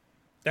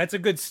 That's a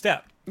good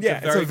step.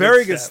 It's a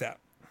very good step.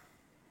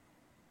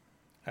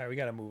 All right, we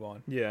got to move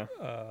on. Yeah.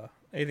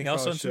 Anything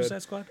else on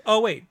Suicide Squad? Oh,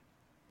 wait.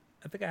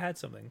 I think I had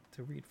something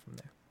to read from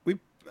there.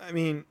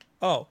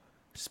 Oh,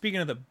 speaking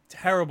of the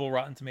terrible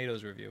Rotten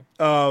Tomatoes review.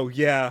 Oh,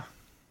 yeah.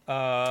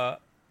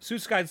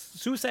 Suicide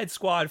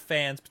Squad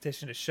fans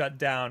petition to shut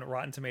down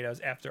Rotten Tomatoes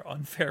after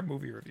unfair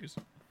movie reviews.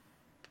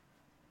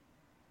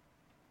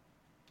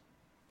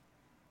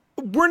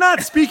 We're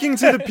not speaking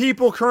to the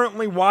people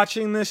currently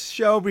watching this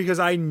show because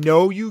I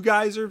know you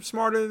guys are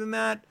smarter than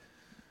that.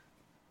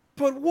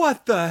 But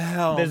what the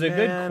hell, There's man? A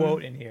good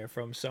quote in here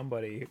from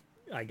somebody,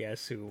 I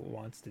guess, who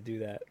wants to do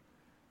that.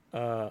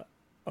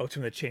 To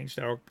the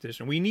Change.org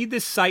petition. We need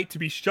this site to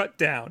be shut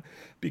down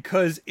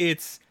because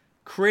its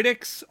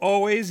critics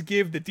always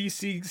give the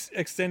DC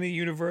Extended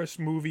Universe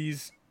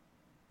movies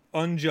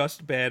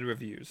unjust bad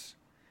reviews.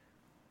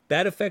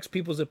 That affects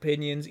people's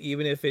opinions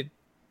even if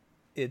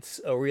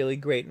it's a really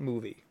great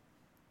movie.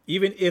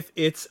 Even if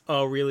it's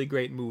a really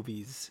great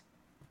movies.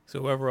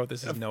 So whoever wrote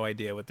this has no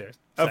idea what they're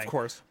saying. Of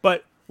course.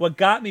 But what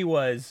got me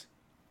was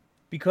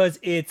because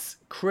its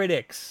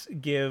critics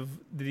give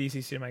the DC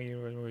Cinematic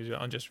Universe movies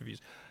unjust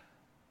reviews.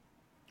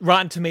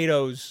 Rotten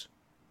Tomatoes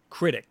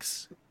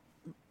critics.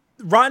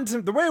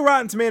 The way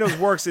Rotten Tomatoes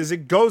works is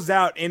it goes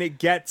out and it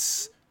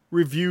gets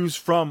reviews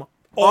from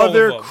All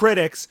other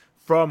critics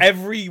from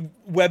every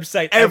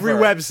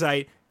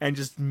website and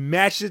just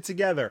matches it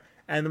together.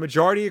 And the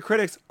majority of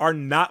critics are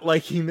not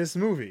liking this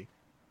movie.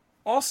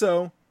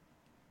 Also,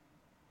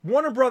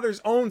 Warner Brothers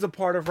owns a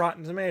part of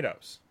Rotten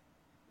Tomatoes.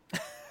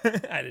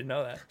 I didn't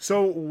know that.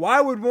 So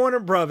why would Warner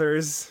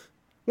Brothers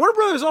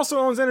also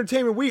owns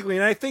Entertainment Weekly,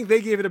 and I think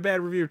they gave it a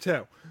bad review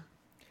too.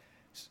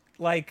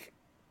 Like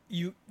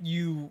you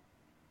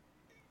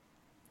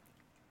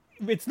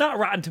it's not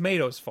Rotten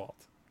Tomatoes' fault.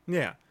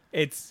 Yeah.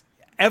 It's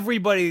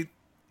everybody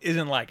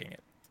isn't liking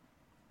it.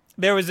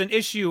 There was an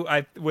issue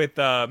with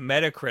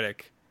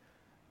Metacritic.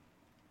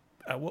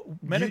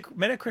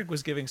 Metacritic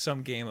was giving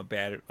some game a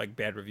bad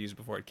reviews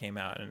before it came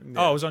out, and it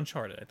was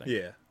Uncharted, I think.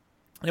 Yeah.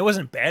 And it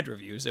wasn't bad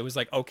reviews; it was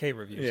like okay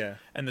reviews. Yeah.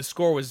 And the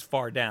score was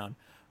far down.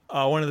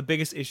 One of the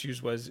biggest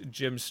issues was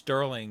Jim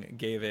Sterling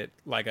gave it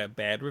like a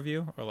bad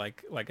review or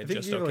like a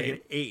just okay, like an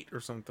 8 or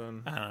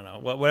something. I don't know.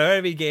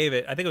 Whatever he gave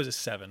it, I think it was a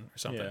 7 or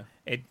something. Yeah.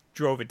 It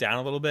drove it down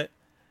a little bit.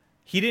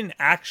 He didn't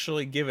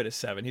actually give it a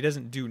 7. He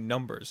doesn't do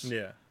numbers.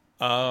 Yeah.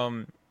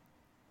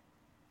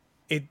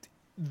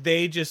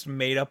 they just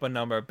made up a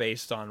number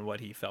based on what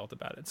he felt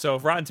about it. So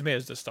if Rotten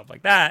Tomatoes does stuff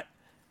like that,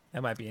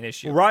 that might be an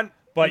issue.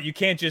 But you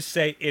can't just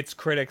say its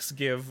critics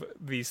give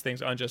these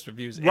things unjust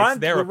reviews. It's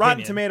their opinion.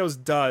 Rotten Tomatoes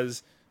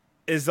does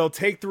is they'll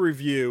take the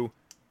review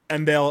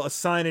and they'll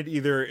assign it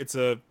either it's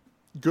a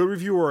good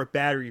review or a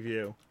bad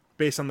review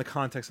based on the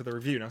context of the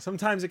review. Now,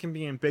 sometimes it can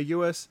be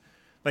ambiguous.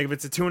 Like if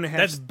it's a 2.5...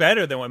 That's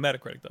better than what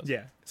Metacritic does.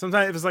 Yeah.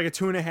 Sometimes if it's like a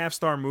 2.5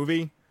 star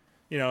movie,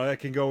 that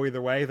can go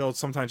either way. They'll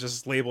sometimes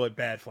just label it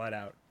bad flat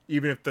out,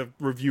 even if the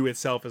review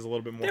itself is a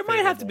little bit more favorable.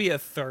 Might have to be a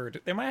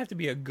third. There might have to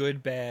be a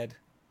good, bad,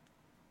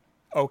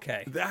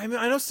 okay. I mean,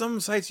 I know some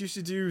sites used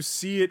to do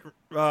see it,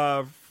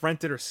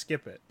 rent it, or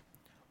skip it.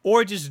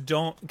 Or just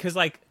don't... Because,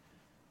 like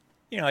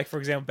for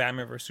example,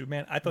 Batman vs.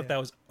 Superman, I thought that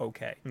was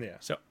okay. Yeah.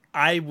 So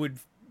I would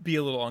be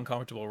a little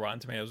uncomfortable. Rotten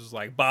Tomatoes was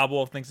like, Bob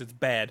Wolf thinks it's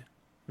bad.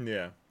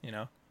 Yeah.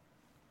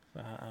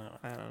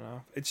 I don't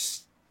know.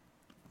 It's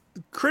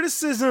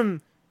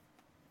criticism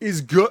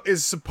is good,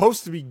 is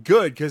supposed to be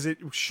good because it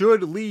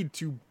should lead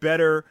to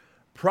better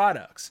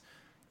products.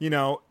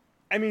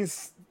 I mean,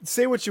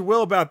 say what you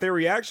will about their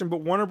reaction,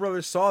 but Warner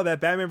Brothers saw that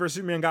Batman vs.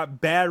 Superman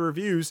got bad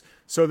reviews,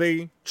 so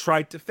they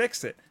tried to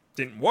fix it.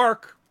 Didn't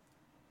work,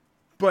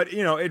 but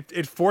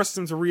it forced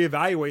them to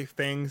reevaluate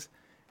things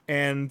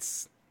and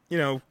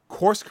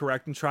course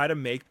correct and try to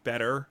make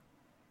better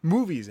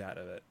movies out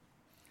of it.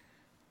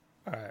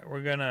 All right,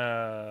 we're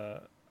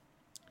gonna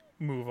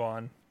move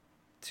on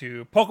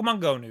to Pokemon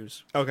Go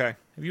news. Okay.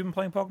 Have you been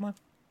playing Pokemon?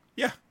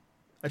 Yeah.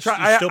 You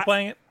still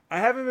playing it? I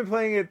haven't been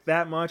playing it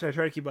that much. I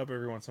try to keep up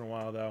every once in a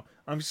while, though.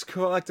 I'm just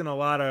collecting a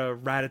lot of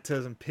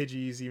Rattatas and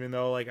Pidgeys, even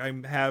though I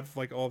have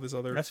all this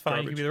other. That's fine.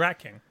 Garbage. You can be the Rat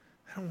King.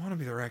 I don't want to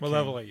be the Rat King. What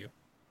level are you?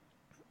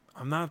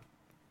 I'm not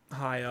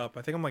high up.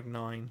 I think I'm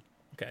 9.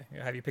 Okay.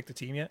 Have you picked a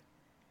team yet?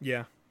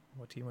 Yeah.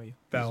 What team are you?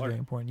 Valor. This is very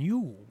important.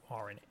 You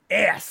are an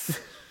ass.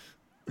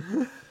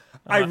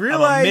 I'm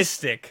a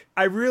mystic.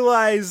 I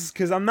realize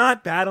because I'm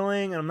not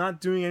battling and I'm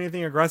not doing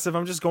anything aggressive.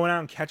 I'm just going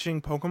out and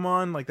catching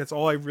Pokemon. That's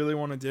all I really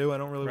want to do. I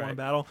don't really want to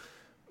battle.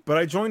 But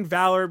I joined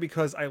Valor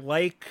because I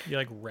like... You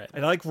like red. I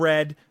like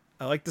red.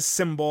 I like the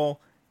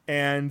symbol.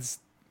 And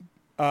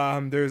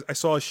I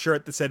saw a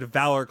shirt that said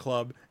Valor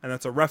Club. And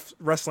that's a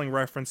wrestling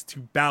reference to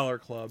Balor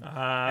Club.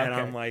 And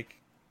I'm like,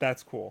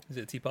 that's cool. Is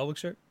it a T-Public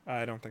shirt?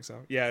 I don't think so.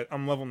 Yeah,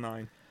 I'm level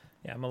 9.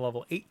 Yeah, I'm a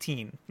level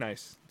 18.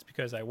 Nice. It's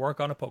because I work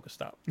on a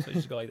Pokestop. So you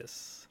just go like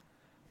this.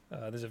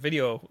 There's a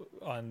video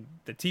on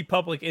the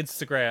T-Public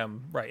Instagram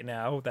right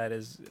now that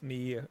is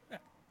me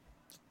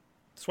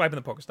swiping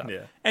the Pokestop.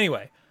 Yeah.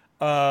 Anyway,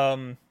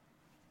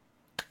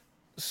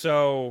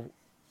 so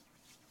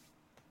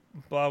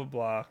blah, blah,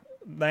 blah.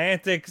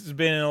 Niantic's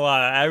been in a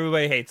lot.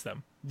 Everybody hates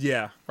them.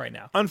 Yeah. Right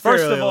now.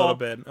 Unfairly a little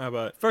bit.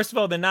 But first of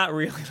all, they're not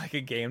really like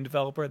a game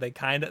developer.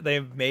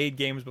 They've made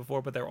games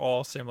before, but they're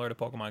all similar to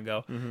Pokemon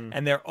Go. Mm-hmm.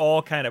 And they're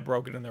all kind of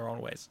broken in their own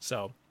ways.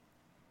 So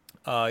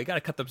you got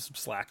to cut them some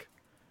slack.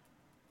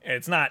 And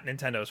it's not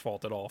Nintendo's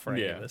fault at all for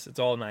any of this. It's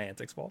all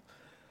Niantic's fault.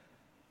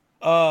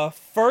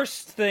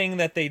 First thing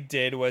that they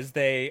did was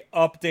they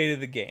updated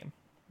the game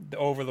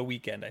over the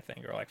weekend, I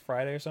think, or like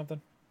Friday or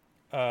something.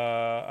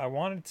 I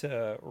wanted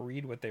to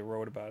read what they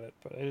wrote about it,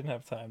 but I didn't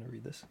have time to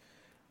read this.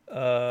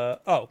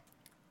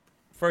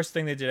 First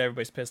thing they did,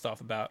 everybody's pissed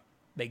off about.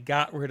 They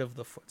got rid of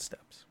the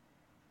footsteps.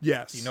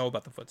 Yes. You know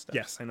about the footsteps?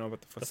 Yes, I know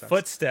about the footsteps. The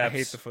footsteps. I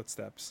hate the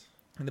footsteps.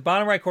 In the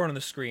bottom right corner of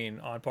the screen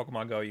on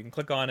Pokemon Go, you can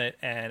click on it,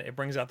 and it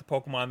brings out the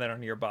Pokemon that are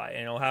nearby.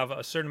 And it'll have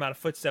a certain amount of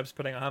footsteps,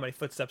 depending on how many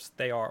footsteps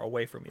they are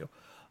away from you.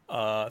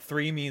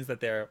 3 means that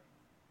they're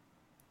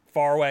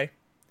far away.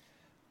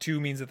 2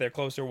 means that they're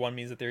closer. 1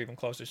 means that they're even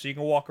closer. So you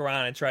can walk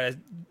around and try to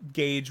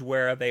gauge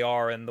where they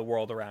are in the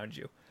world around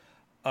you.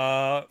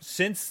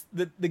 Since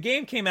the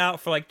game came out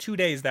for like 2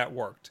 days, that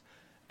worked.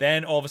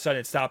 Then all of a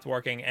sudden it stopped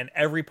working, and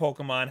every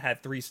Pokemon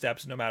had 3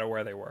 steps no matter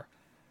where they were.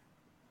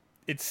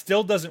 It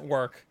still doesn't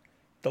work.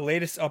 The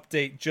latest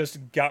update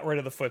just got rid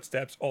of the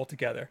footsteps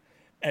altogether,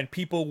 and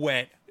people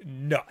went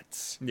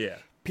nuts. Yeah.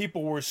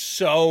 People were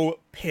so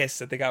pissed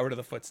that they got rid of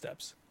the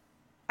footsteps.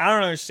 I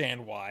don't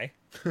understand why.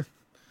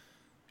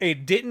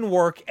 It didn't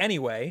work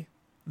anyway.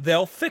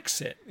 They'll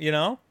fix it,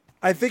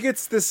 I think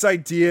it's this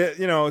idea,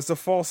 it's a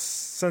false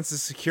sense of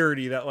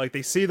security that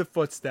they see the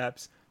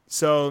footsteps.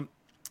 So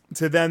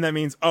to them that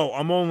means,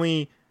 I'm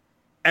only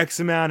X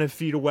amount of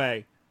feet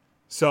away.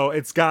 So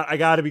I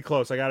got to be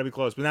close.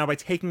 But now by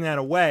taking that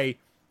away,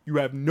 you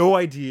have no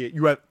idea.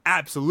 You have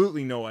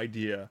absolutely no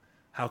idea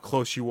how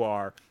close you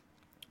are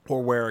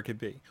or where it could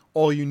be.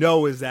 All you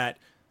know is that,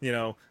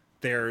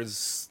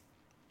 there's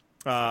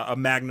a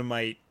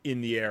Magnemite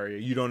in the area.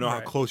 You don't know how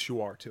close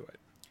you are to it.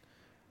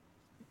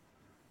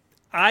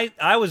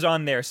 I was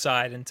on their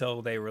side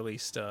until they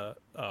released a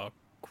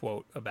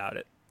quote about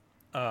it.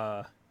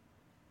 The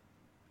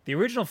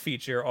original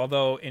feature,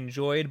 although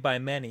enjoyed by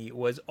many,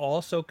 was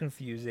also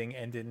confusing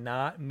and did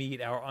not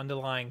meet our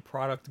underlying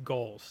product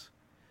goals.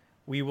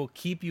 We will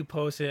keep you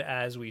posted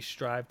as we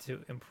strive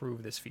to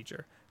improve this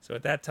feature. So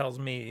what that tells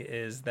me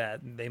is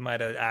that they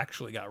might have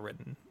actually got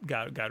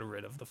got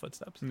rid of the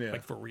footsteps. Yeah.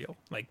 Like for real.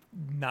 Like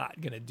not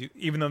gonna do.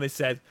 Even though they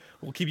said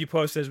we'll keep you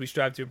posted as we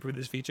strive to improve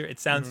this feature, it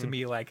sounds to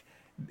me like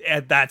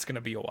that's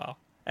gonna be a while,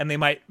 and they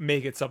might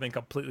make it something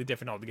completely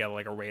different altogether,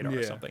 like a radar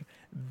or something.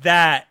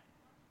 That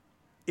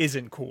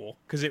isn't cool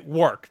because it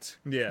worked.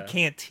 Yeah. You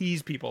can't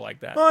tease people like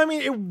that. Well, I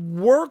mean, it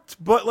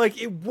worked, but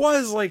like it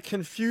was like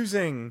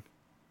confusing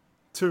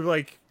to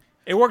like.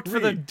 It worked for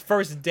the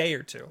first day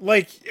or two.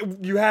 Like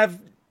you have,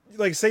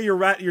 like say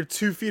you're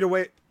 2 feet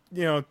away,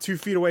 2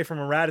 feet away from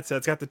a Rattata.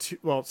 It's got the two.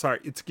 Well, sorry,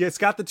 it's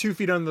got the 2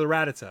 feet under the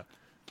Rattata.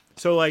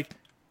 So like,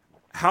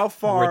 how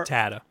far?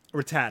 Rattata.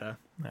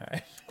 All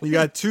right. You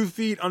got 2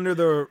 feet under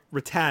the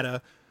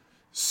Rattata.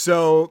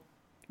 So,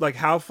 like,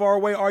 how far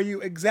away are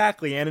you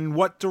exactly, and in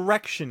what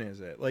direction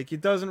is it? Like,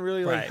 it doesn't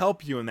really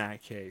help you in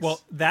that case.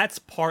 Well, that's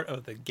part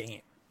of the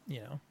game.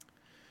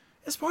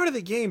 It's part of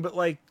the game, but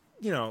like,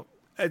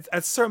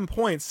 at certain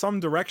points, some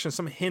direction,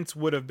 some hints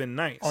would have been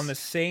nice. On the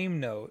same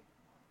note,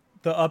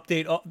 the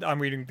update, I'm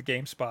reading the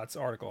GameSpot's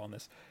article on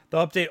this. The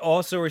update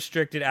also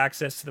restricted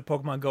access to the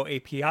Pokemon Go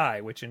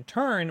API, which in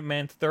turn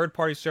meant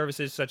third-party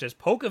services such as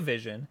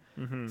Pokevision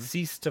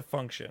ceased to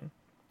function.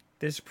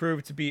 This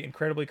proved to be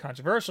incredibly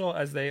controversial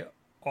as they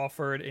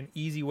offered an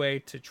easy way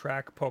to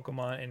track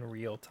Pokemon in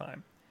real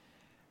time.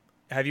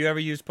 Have you ever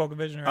used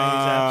Pokevision or any of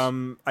these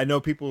apps? I know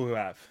people who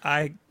have.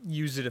 I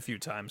used it a few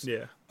times.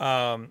 Yeah.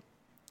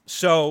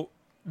 So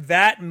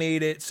that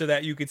made it so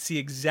that you could see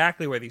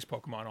exactly where these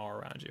Pokemon are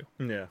around you.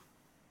 Yeah.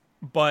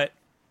 But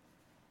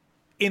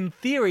in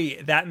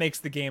theory, that makes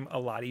the game a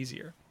lot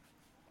easier.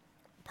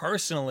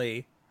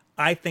 Personally,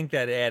 I think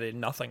that it added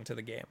nothing to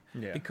the game.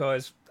 Yeah.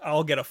 Because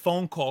I'll get a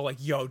phone call like,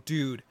 yo,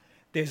 dude,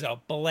 there's a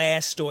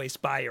Blastoise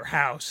by your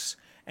house.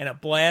 And a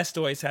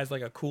Blastoise has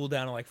like a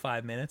cooldown of like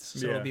 5 minutes.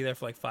 So it'll be there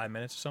for like 5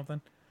 minutes or something.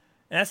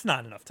 And that's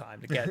not enough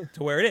time to get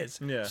to where it is.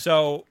 Yeah.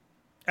 So,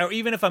 or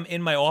even if I'm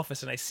in my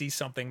office and I see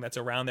something that's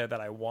around there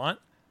that I want,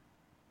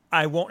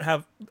 I won't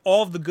have,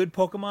 all of the good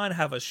Pokemon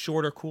have a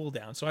shorter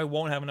cooldown. So I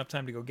won't have enough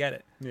time to go get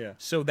it. Yeah.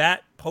 So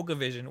that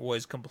Pokevision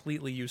was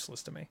completely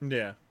useless to me.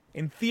 Yeah.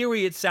 In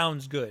theory, it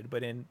sounds good,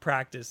 but in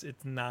practice,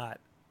 it's not.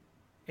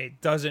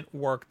 It doesn't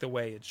work the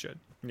way it should.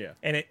 Yeah.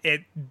 And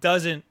it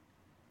doesn't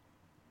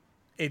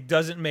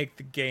make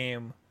the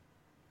game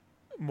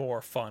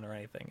more fun or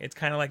anything. It's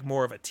kind of like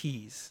more of a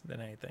tease than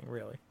anything,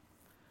 really.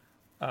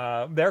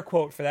 Their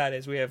quote for that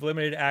is, "We have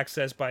limited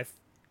access by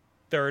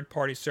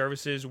third-party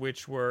services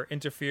which were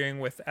interfering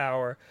with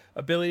our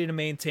ability to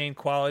maintain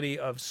quality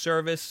of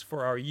service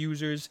for our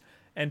users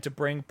and to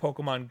bring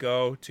Pokemon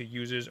Go to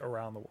users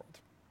around the world."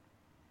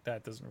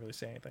 That doesn't really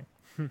say anything.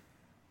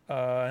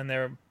 And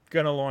they're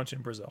going to launch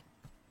in Brazil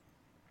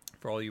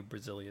for all you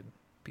Brazilian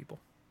people.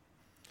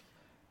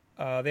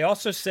 They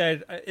also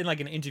said in like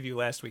an interview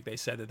last week, they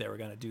said that they were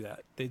going to do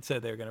that. They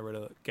said they were going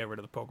to get rid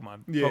of the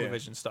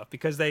Pokevision stuff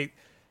because they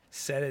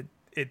said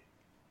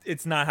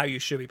it's not how you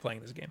should be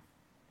playing this game.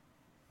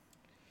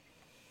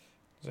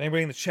 Does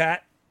anybody in the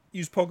chat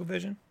use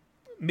Pokevision?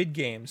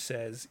 Mid-game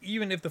says,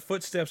 even if the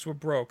footsteps were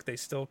broke, they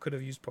still could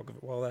have used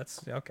Pokevision. Well,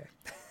 that's okay.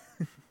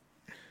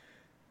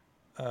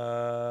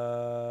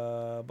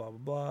 Blah, blah,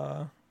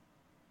 blah.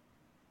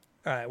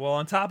 All right, well,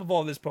 on top of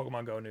all this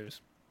Pokemon Go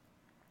news,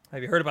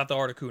 have you heard about the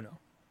Articuno?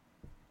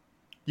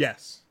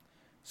 Yes.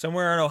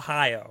 Somewhere in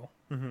Ohio,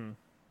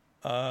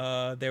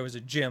 there was a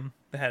gym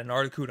that had an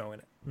Articuno in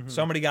it.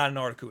 Somebody got an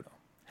Articuno.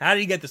 How did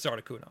he get this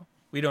Articuno?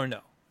 We don't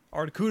know.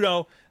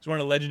 Articuno is one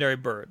of the legendary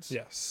birds.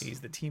 Yes. He's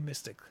the Team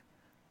Mystic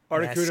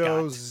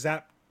Articuno,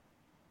 mascot.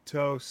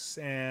 Zapdos,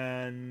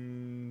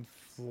 and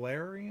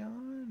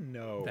Flareon?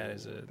 No.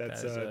 That's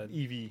a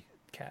Eevee.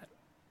 Cat.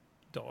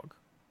 Dog.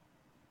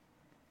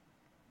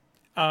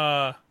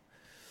 Moltres.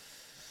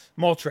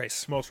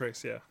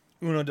 Moltres, yeah.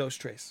 Uno, dos,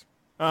 tres.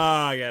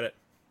 Ah, I get it.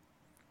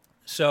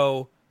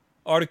 So,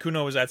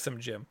 Articuno was at some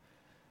gym.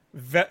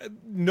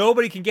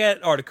 Nobody can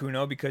get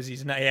Articuno because he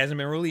hasn't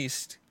been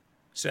released.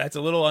 So that's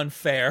a little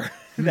unfair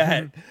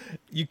that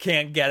you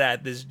can't get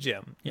at this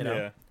gym,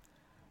 Yeah.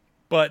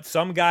 But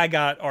some guy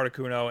got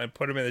Articuno and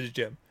put him in this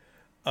gym.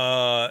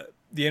 The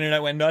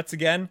internet went nuts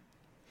again.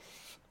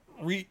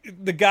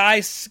 The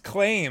guy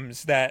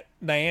claims that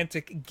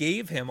Niantic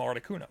gave him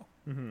Articuno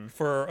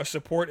for a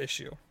support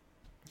issue.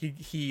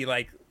 He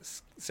like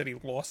said he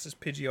lost his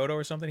Pidgeotto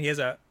or something. He has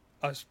a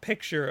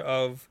picture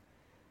of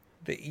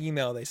the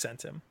email they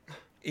sent him.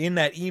 In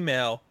that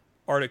email,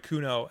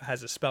 Articuno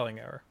has a spelling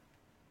error.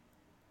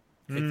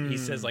 He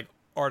says like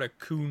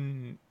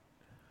Articuno.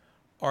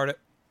 I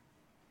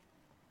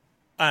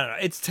don't know.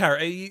 It's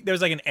terrible.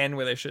 There's like an N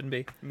where there shouldn't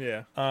be.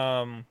 Yeah.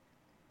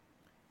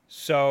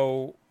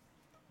 So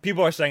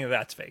people are saying that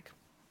that's fake.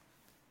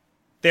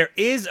 There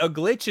is a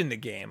glitch in the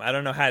game. I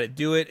don't know how to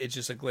do it. It's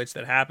just a glitch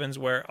that happens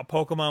where a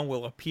Pokemon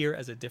will appear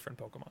as a different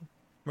Pokemon.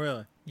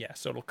 Really? Yeah,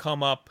 so it'll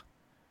come up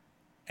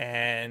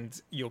and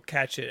you'll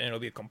catch it and it'll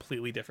be a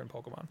completely different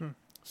Pokemon.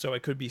 So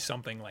it could be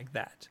something like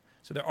that.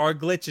 So there are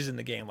glitches in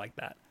the game like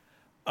that.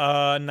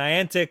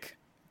 Niantic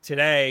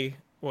today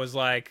was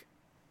like,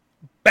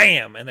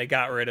 bam, and they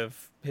got rid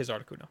of his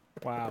Articuno.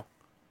 Wow.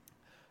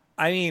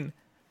 I mean,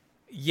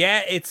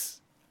 Yeah, it's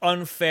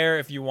unfair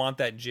if you want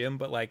that gym,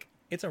 but like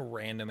it's a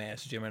random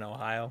ass gym in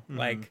Ohio.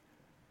 Like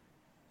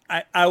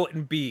I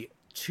wouldn't be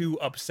too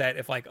upset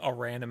if like a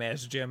random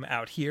ass gym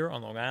out here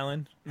on Long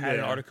Island had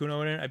an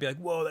Articuno in it. I'd be like,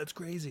 whoa, that's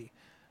crazy.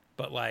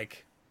 But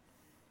like,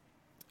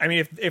 I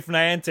mean, if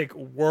Niantic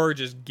were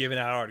just giving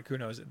out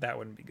Articunos, that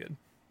wouldn't be good.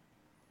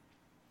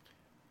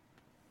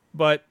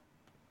 But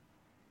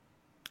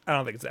I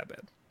don't think it's that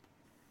bad.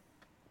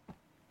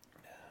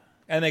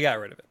 And they got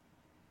rid of it.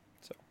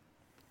 So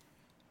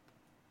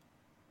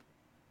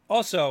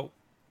also,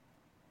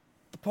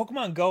 the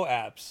Pokemon Go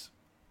apps,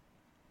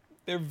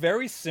 they're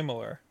very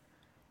similar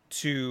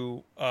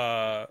to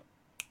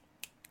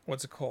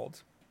what's it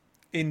called?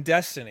 In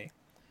Destiny,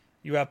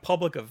 you have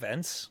public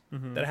events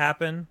that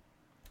happen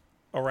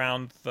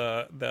around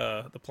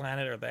the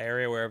planet or the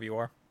area wherever you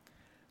are,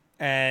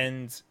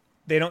 and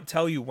they don't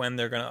tell you when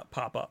they're gonna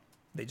pop up.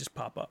 They just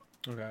pop up.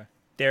 Okay.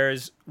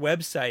 There's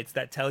websites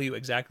that tell you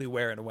exactly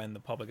where and when the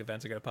public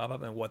events are gonna pop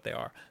up and what they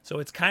are. So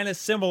it's kind of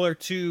similar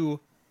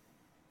to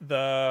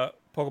the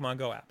Pokemon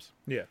Go apps.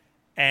 Yeah.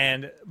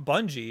 And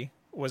Bungie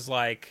was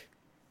like,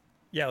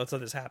 yeah, let's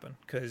let this happen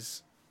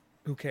because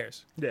who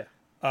cares? Yeah.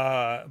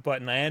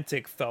 But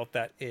Niantic felt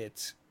that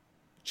it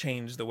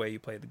changed the way you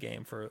played the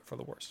game for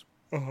the worse.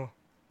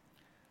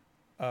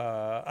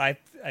 I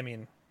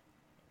mean,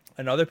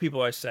 and other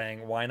people are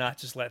saying, why not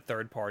just let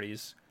third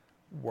parties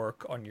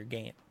work on your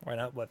game? Why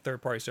not let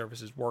third party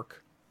services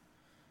work?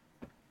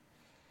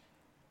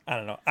 I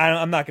don't know.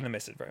 I'm not going to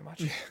miss it very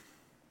much.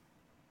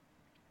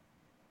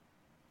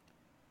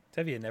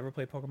 Tev, never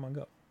played Pokemon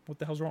Go. What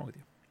the hell's wrong with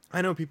you?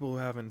 I know people who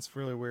haven't. It's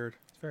really weird.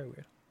 It's very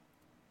weird.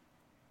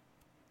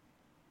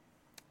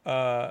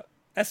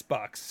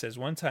 S-Box says,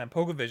 one time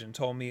Pokevision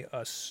told me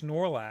a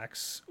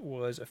Snorlax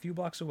was a few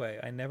blocks away.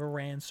 I never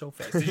ran so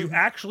fast. Did you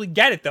actually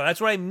get it, though?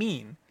 That's what I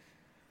mean.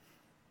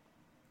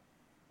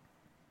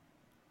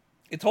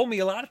 It told me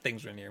a lot of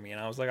things were near me, and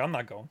I was like, I'm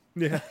not going.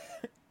 Yeah.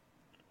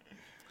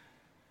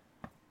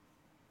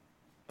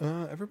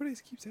 Everybody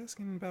keeps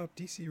asking about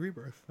DC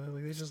Rebirth.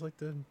 They just like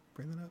to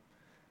bring that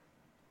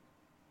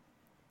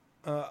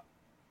up.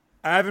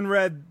 I haven't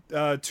read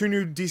 2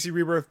 new DC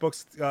Rebirth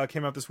books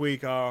came out this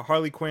week.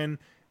 Harley Quinn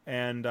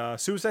and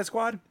Suicide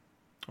Squad.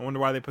 I wonder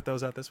why they put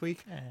those out this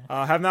week.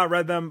 Have not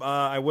read them.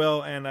 I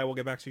will, and I will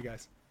get back to you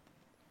guys.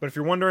 But if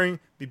you're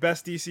wondering, the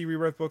best DC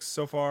Rebirth books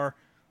so far,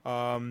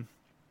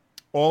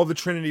 all the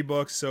Trinity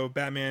books, so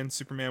Batman,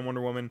 Superman,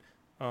 Wonder Woman,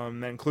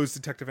 that includes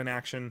Detective in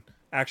Action.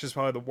 Action is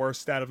probably the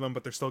worst out of them,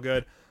 but they're still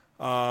good.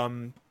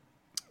 Green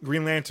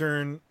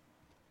Lantern,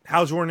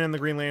 Hal Jordan and the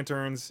Green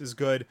Lanterns is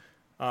good.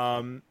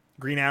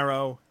 Green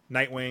Arrow,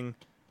 Nightwing.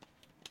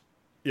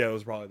 Yeah,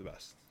 those are probably the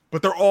best.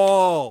 But they're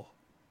all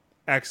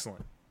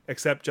excellent,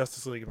 except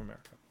Justice League of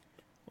America.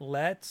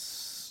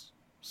 Let's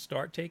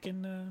start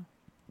taking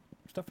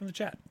stuff from the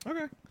chat.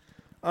 Okay.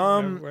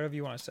 Whatever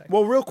you want to say.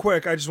 Well, real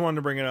quick, I just wanted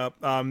to bring it up.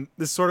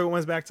 This sort of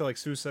went back to like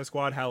Suicide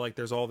Squad, how like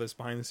there's all this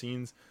behind the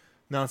scenes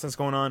nonsense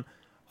going on.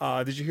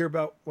 Did you hear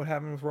about what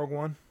happened with Rogue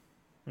One?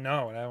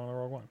 No, what happened with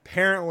Rogue One?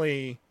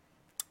 Apparently,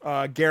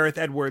 Gareth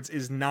Edwards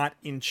is not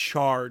in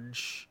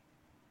charge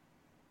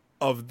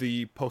of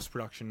the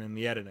post-production and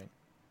the editing.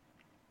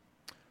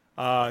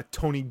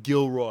 Tony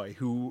Gilroy,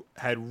 who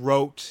had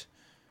wrote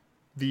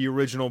the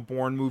original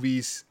Bourne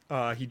movies,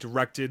 he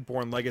directed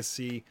Bourne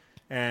Legacy,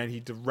 and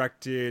he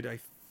directed, I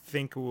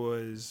think it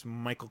was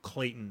Michael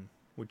Clayton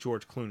with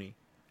George Clooney.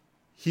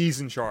 He's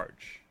in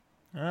charge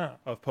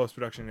of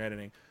post-production and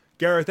editing.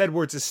 Gareth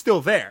Edwards is still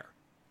there,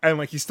 and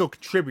like he's still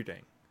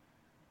contributing,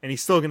 and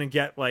he's still gonna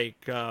get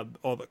like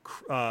all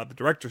the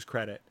director's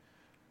credit.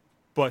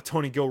 But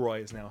Tony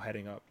Gilroy is now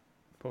heading up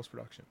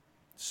post-production.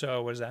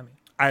 So what does that mean?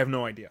 I have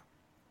no idea.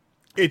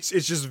 It's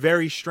just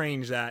very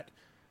strange that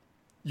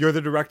you're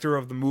the director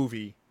of the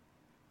movie,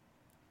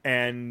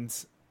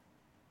 and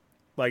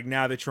like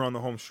now that you're on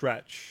the home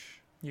stretch,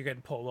 You're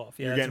getting pulled off.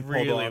 Yeah, you're that's getting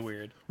pulled really off.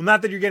 weird. Well,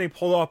 not that you're getting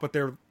pulled off, but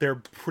they're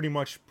pretty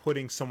much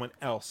putting someone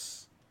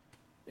else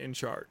in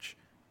charge.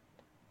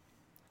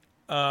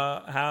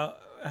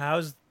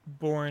 How's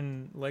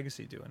Bourne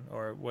Legacy doing,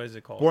 or what is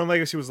it called? Bourne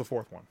Legacy was the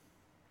 4th one.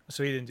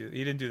 So he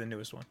didn't do the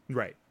newest one.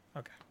 Right.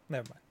 Okay,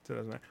 never mind. So it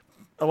doesn't matter.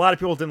 A lot of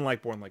people didn't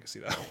like Bourne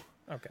Legacy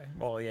though. Okay,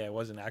 well, yeah, it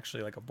wasn't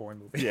actually like a Bourne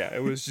movie. Yeah,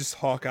 it was just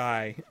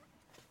Hawkeye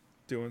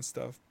doing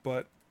stuff.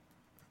 But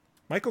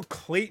Michael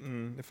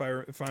Clayton, if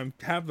I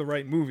have the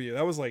right movie,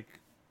 that was like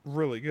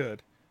really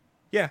good.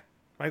 Yeah,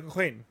 Michael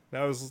Clayton.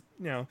 That was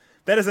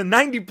that is a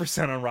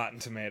 90% on Rotten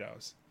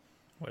Tomatoes.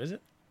 What is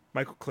it?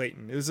 Michael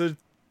Clayton. It was a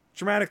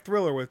dramatic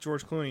thriller with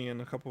George Clooney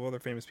and a couple of other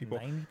famous people.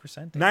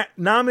 90%.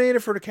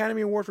 Nominated for an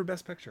Academy Award for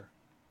Best Picture.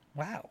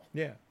 Wow.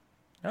 Yeah.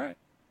 All right.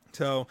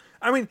 So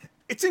I mean,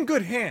 it's in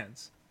good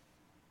hands.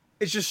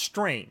 It's just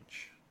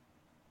strange.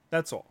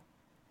 That's all.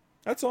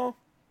 That's all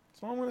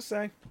I'm going to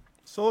say.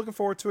 Still looking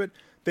forward to it.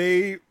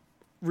 They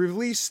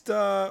released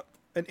an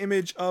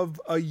image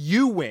of a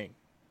U-Wing,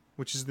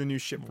 which is the new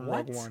ship from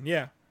Rogue One.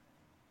 Yeah.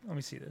 Let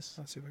me see this.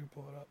 Let's see if I can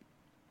pull it up.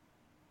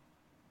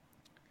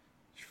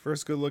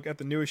 First good look at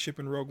the newest ship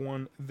in Rogue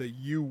One, the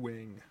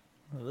U-Wing.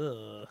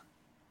 Ugh.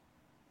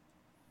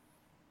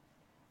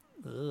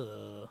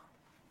 Ugh.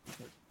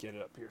 Get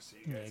it up here so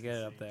you Yeah, guys get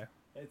can it up see. there.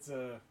 It's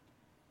a...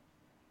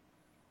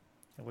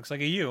 It looks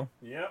like a U.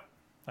 Yep.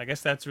 I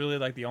guess that's really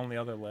like the only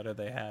other letter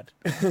they had.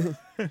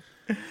 Can't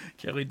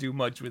really do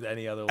much with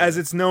any other letter. As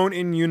it's known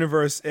in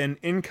universe, an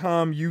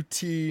Incom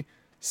UT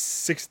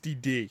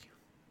 60D.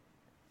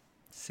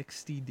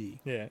 60D.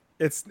 Yeah.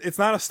 It's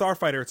not a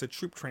starfighter, it's a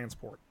troop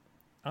transport.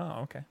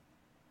 Oh, okay.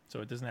 So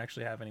it doesn't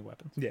actually have any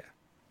weapons. Yeah.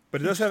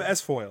 But it does have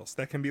S-foils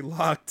that can be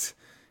locked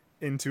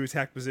into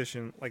attack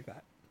position like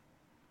that.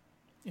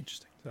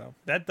 Interesting. So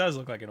That does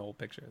look like an old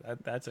picture.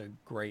 That's a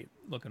great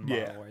looking model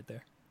Yeah. right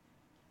there.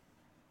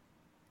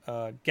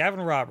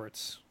 Gavin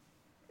Roberts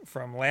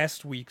from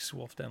last week's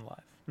Wulff Den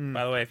Live.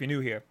 By the way, if you're new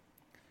here,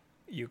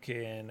 you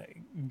can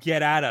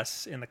get at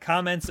us in the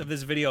comments of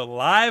this video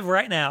live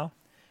right now.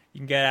 You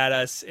can get at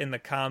us in the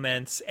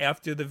comments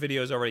after the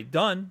video is already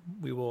done.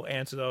 We will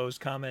answer those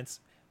comments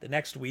the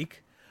next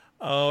week.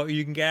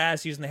 You can get at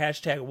us using the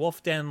hashtag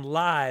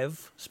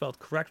WolfDenLive, spelled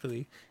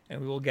correctly,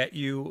 and we will get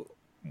you.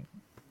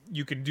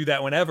 You can do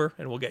that whenever,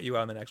 and we'll get you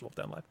on the next Wulff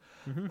Den Live.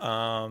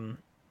 Mm-hmm.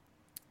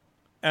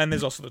 And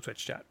there's also the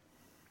Twitch chat.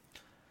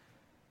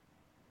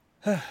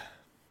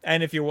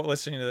 And if you're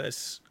listening to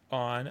this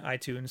on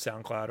iTunes,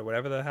 SoundCloud, or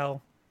whatever the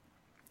hell,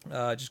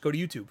 just go to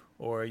YouTube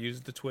or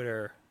use the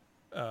Twitter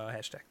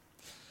hashtag.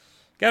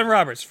 Gavin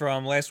Roberts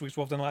from last week's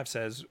Wulff Den Live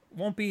says,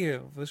 won't be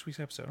here for this week's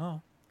episode.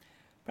 Oh,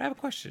 but I have a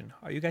question.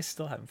 Are you guys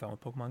still having fun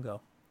with Pokemon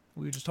Go?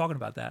 We were just talking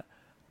about that.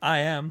 I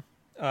am.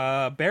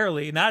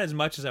 Barely. Not as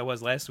much as I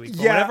was last week.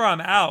 But Yeah. whenever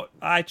I'm out,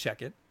 I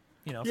check it.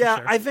 You know, yeah,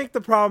 for sure. I think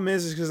the problem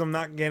is because I'm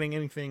not getting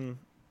anything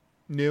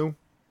new.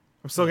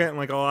 I'm still getting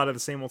like a lot of the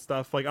same old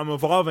stuff. Like I'm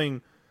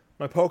evolving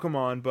my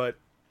Pokemon, but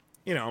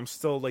you know I'm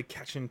still like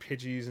catching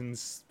Pidgeys and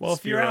Well,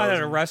 if you're out Spearows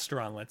at a and-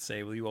 restaurant, let's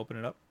say, will you open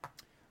it up?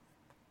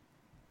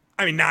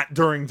 I mean, not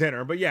during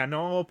dinner, but yeah,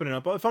 no, I'll open it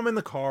up. If I'm in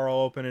the car, I'll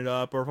open it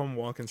up, or if I'm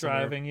walking somewhere.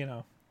 Driving, you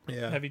know,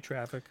 Yeah. heavy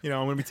traffic. You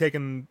know, I'm gonna be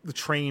taking the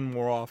train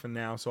more often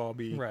now, so I'll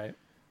be Right.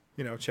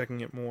 you know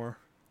checking it more.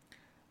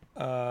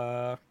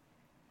 Blah,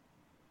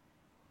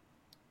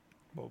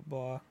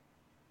 blah.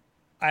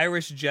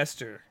 Irish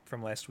Jester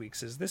from last week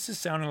says, this is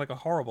sounding like a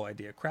horrible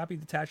idea. Crappy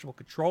detachable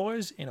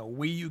controllers in a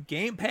Wii U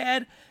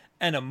gamepad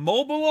and a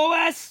mobile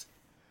OS?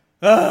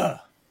 Ugh.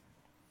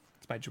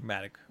 It's my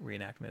dramatic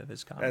reenactment of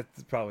this comment.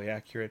 That's probably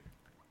accurate.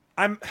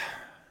 I'm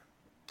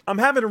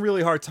having a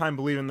really hard time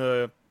believing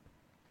the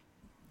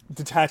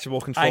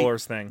detachable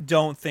controllers thing.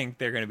 Don't think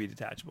they're going to be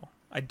detachable.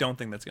 I don't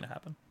think that's going to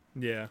happen.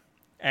 Yeah.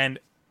 And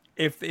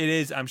if it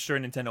is, I'm sure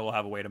Nintendo will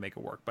have a way to make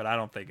it work, but I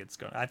don't think it's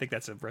going to. I think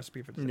that's a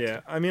recipe for disaster. Yeah.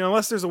 I mean,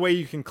 unless there's a way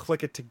you can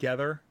click it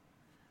together,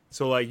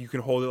 so like you can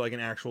hold it like an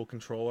actual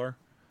controller,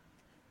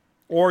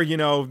 or you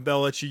know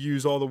they'll let you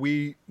use all the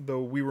Wii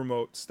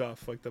remote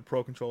stuff like the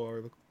Pro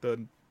controller, the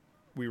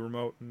Wii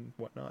remote and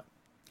whatnot.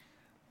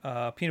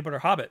 Peanut Butter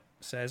Hobbit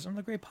says,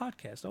 "Another great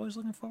podcast. Always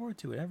looking forward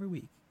to it every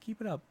week. Keep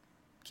it up.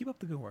 Keep up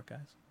the good work,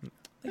 guys.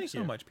 Thank you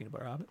so much, Peanut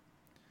Butter Hobbit."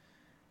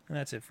 And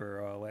that's it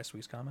for last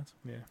week's comments.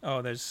 Yeah.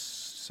 Oh, there's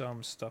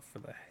some stuff for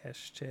the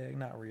hashtag.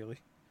 Not really.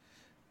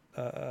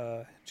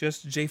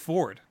 Just Jay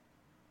Ford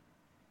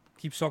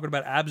keeps talking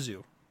about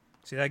Abzu.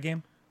 See that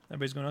game?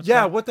 Everybody's going nuts. Yeah,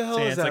 about it? what the hell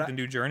Saying is it's that? like the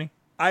new Journey.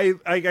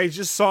 I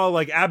just saw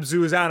like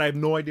Abzu is out. I have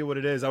no idea what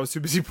it is. I was too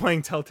busy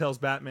playing Telltale's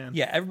Batman.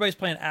 Yeah, everybody's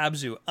playing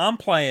Abzu. I'm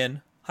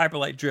playing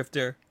Hyperlight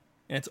Drifter,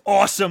 and it's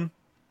awesome.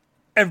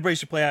 Everybody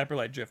should play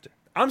Hyperlight Drifter.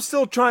 I'm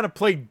still trying to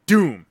play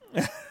Doom.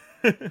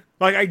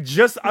 Like I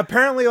just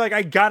apparently like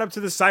I got up to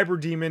the Cyber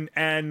Demon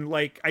and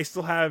like I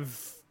still have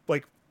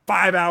like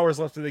 5 hours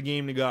left of the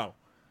game to go.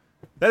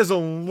 That is a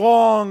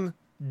long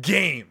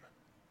game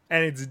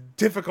and it's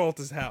difficult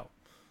as hell.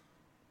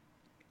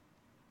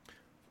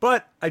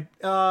 But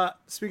I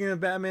speaking of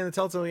Batman the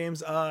Telltale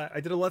games, I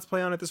did a Let's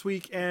Play on it this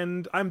week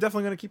and I'm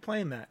definitely going to keep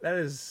playing that. That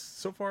is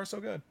so far so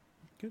good.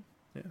 Good.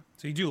 Yeah.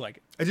 So you do like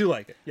it. I do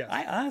like it. Yeah.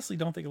 I honestly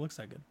don't think it looks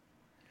that good.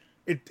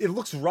 It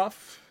looks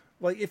rough.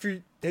 Like if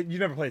you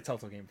never played a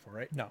Telltale game before,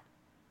 right? No.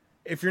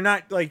 If you're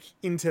not like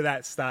into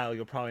that style,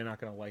 you're probably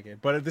not gonna like it.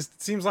 But this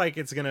seems like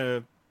it's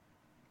gonna,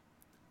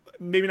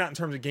 maybe not in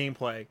terms of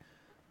gameplay,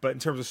 but in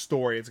terms of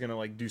story, it's gonna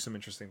like do some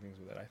interesting things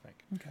with it. I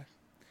think. Okay.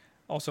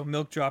 Also,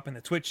 Milk Drop in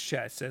the Twitch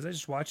chat says, I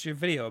just watched your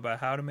video about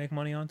how to make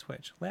money on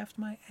Twitch. Laughed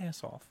my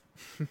ass off.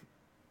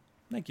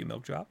 Thank you,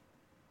 Milk Drop.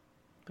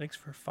 Thanks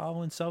for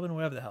following, subbing,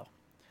 whatever the hell.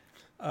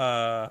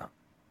 And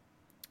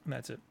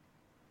that's it.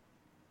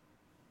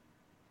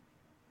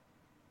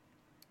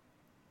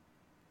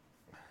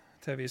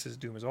 Tevye says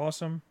Doom is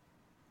awesome.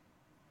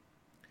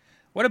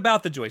 What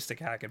about the joystick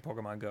hack in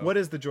Pokemon Go? What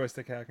is the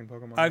joystick hack in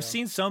Pokemon Go? I've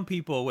seen some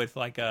people with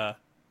like an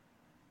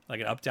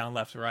up, down,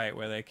 left, right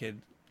where they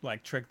could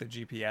like trick the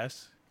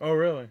GPS. Oh,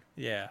 really?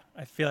 Yeah,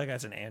 I feel like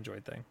that's an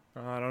Android thing.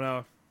 I don't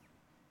know.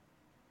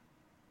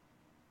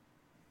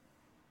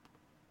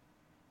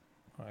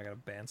 Oh, I gotta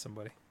ban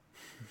somebody.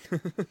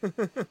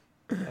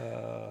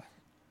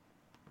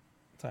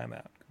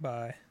 Timeout.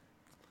 Goodbye.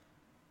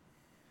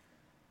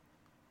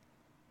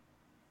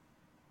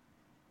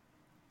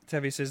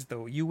 Tevi says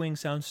the U-Wing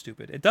sounds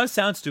stupid. It does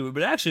sound stupid,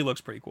 but it actually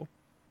looks pretty cool.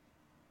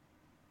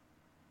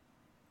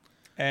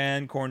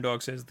 And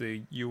Corndog says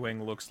the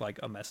U-Wing looks like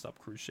a messed up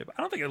cruise ship.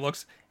 I don't think it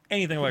looks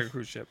anything like a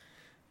cruise ship.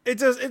 It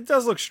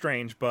does look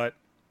strange, but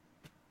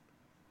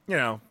you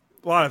know,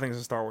 a lot of things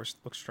in Star Wars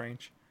look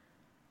strange.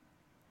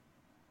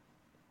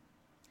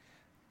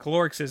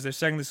 Caloric says they're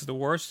saying this is the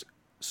worst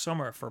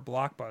summer for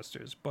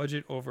blockbusters.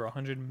 Budget over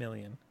 $100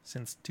 million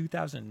since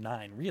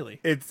 2009. Really?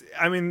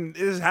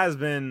 This has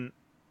been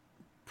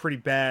pretty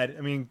bad.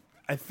 I mean,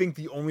 I think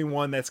the only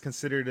one that's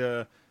considered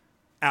a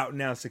out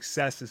and out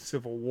success is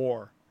Civil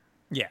War.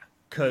 Yeah.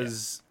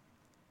 Because,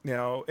 you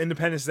know,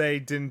 Independence Day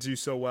didn't do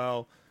so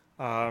well.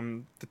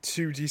 The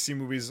two DC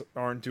movies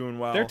aren't doing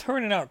well. They're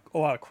turning out a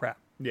lot of crap.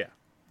 Yeah.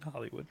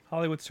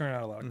 Hollywood's turning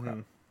out a lot of crap.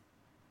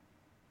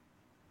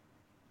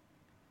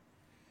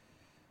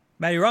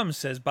 Matty Rum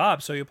says,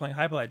 Bob, so you're playing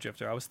Hyperlight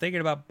Drifter. I was thinking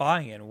about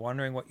buying it and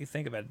wondering what you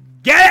think about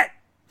it. Get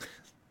it!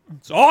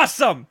 It's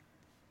awesome!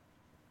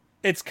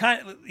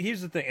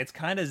 Here's the thing. It's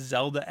kind of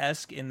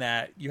Zelda-esque in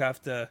that you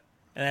have to,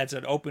 and that's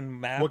an open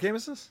map. What game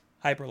is this?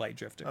 Hyperlight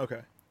Drifter.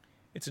 Okay.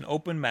 It's an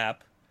open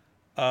map.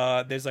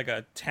 There's like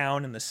a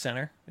town in the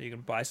center that you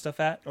can buy stuff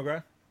at. Okay.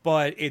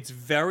 But it's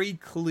very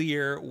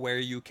clear where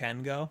you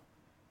can go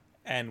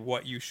and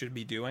what you should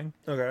be doing.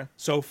 Okay.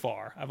 So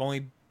far, I've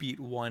only beat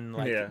one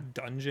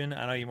dungeon.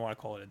 I don't even want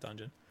to call it a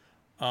dungeon.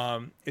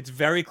 It's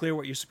very clear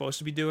what you're supposed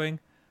to be doing.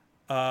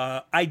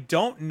 I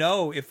don't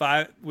know if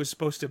I was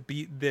supposed to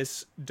beat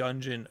this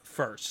dungeon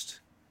first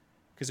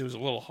because it was a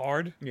little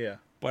hard. Yeah.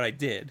 But I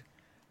did.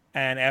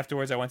 And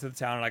afterwards, I went to the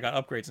town and I got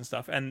upgrades and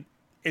stuff. And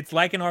it's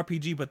like an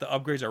RPG, but the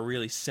upgrades are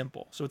really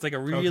simple. So it's like a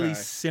really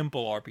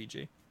simple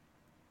RPG.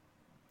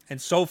 And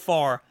so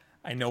far,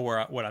 I know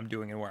what I'm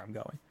doing and where I'm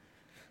going.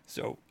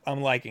 So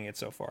I'm liking it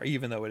so far,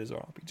 even though it is an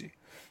RPG.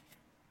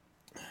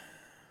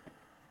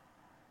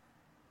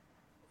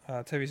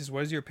 Tevi says,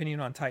 what is your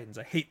opinion on Titans?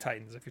 I hate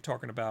Titans if you're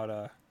talking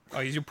about...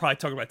 you're probably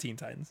talking about Teen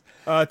Titans.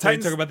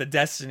 Titans... Talking about the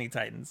Destiny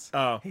Titans.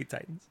 Oh. Hate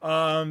Titans.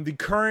 The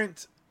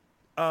current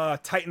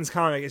Titans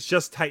comic, it's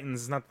just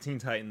Titans, it's not the Teen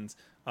Titans.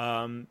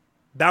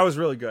 That was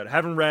really good. I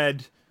haven't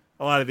read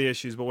a lot of the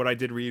issues, but what I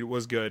did read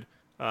was good.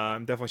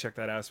 Definitely check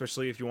that out,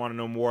 especially if you want to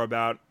know more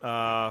about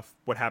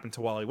what happened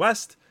to Wally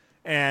West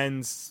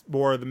and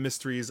more of the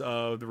mysteries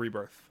of the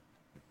Rebirth.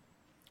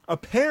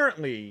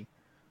 Apparently,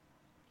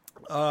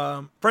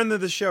 friend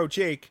of the show,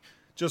 Jake,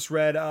 just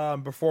read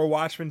Before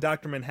Watchmen,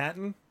 Dr.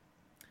 Manhattan.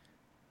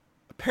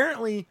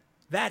 Apparently,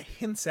 that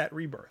hints at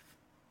Rebirth.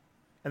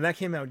 And that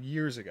came out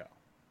years ago,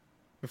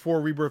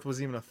 before Rebirth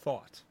was even a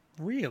thought.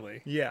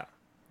 Really? Yeah.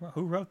 Well,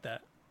 who wrote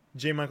that?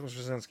 J. Michael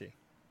Straczynski.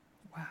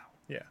 Wow.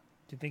 Yeah.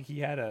 Do you think he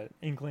had an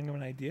inkling of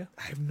an idea?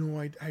 I have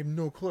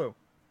no clue.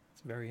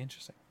 It's very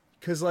interesting.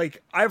 Because,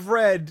 like, I've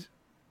read,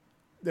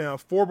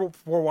 four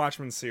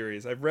Watchmen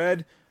series. I've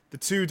read the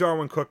two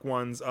Darwin Cook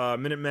ones,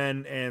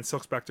 Minutemen and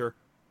Silk Spectre.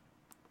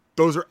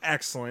 Those are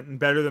excellent and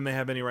better than they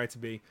have any right to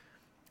be.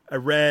 I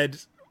read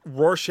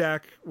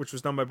Rorschach, which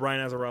was done by Brian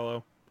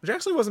Azzarello, which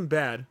actually wasn't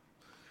bad.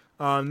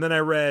 Then I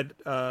read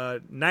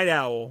Night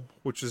Owl,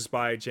 which was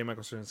by J.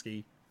 Michael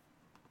Straczynski,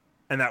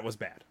 and that was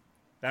bad.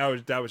 That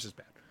was just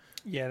bad.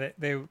 Yeah,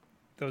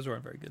 those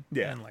weren't very good.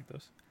 Yeah. I didn't like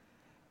those.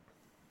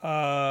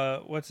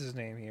 What's his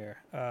name here?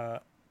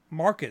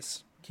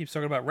 Marcus keeps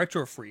talking about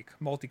Retro Freak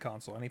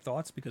multi-console. Any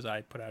thoughts? Because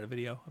I put out a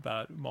video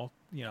about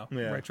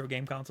retro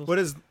game consoles. What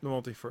is the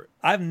multi-freak?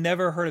 I've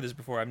never heard of this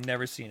before. I've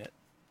never seen it.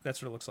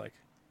 That's what it looks like.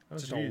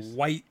 It's just a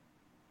white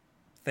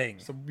thing.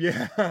 So,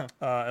 yeah.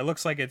 It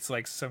looks like it's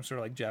like some sort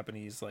of like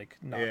Japanese like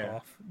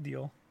knockoff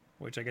deal,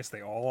 which I guess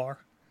they all are.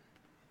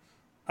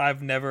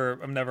 I've never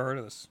heard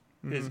of this.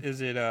 Mm-hmm.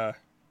 Is it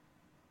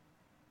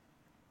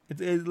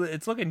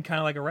it's looking kind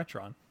of like a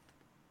Retron.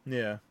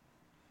 Yeah.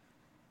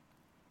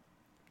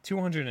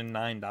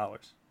 $209.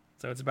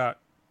 So it's about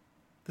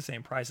the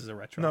same price as a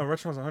Retron. No,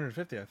 Retron's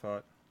 $150, I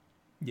thought.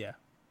 Yeah.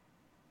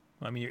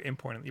 Well, I mean, you're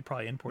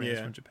probably importing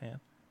this from Japan.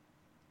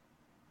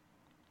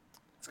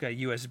 It's got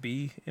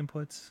USB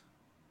inputs.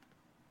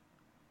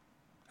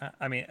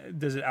 I mean,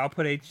 does it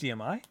output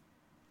HDMI?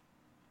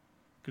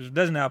 Because if it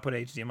doesn't output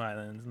HDMI,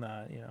 then it's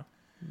not,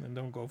 then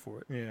don't go for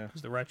it. Yeah.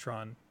 Because the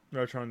Retron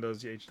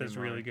does the HDMI. Does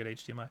really good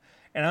HDMI.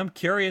 And I'm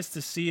curious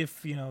to see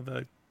if,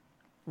 the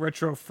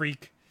Retro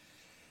Freak,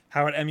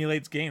 how it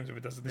emulates games, if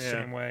it does it the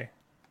same way.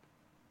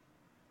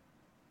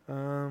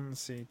 Let's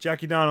see.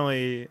 Jackie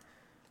Donnelly.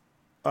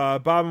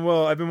 Bob and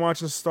Will, I've been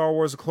watching Star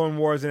Wars: The Clone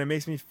Wars, and it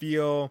makes me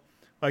feel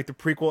like the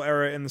prequel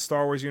era in the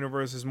Star Wars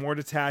universe is more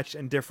detached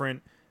and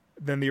different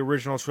than the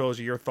original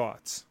trilogy. Your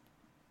thoughts?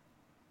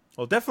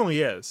 Well, it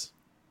definitely is.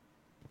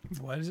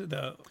 What is it?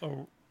 The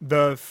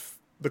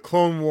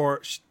Clone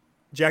War.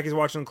 Jackie's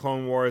watching the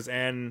Clone Wars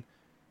and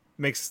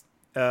makes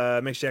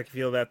Jackie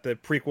feel that the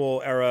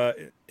prequel era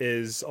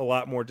is a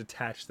lot more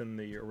detached than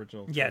the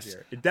original. Yes,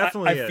 era. It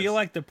definitely is. I feel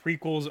like the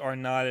prequels are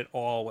not at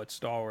all what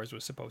Star Wars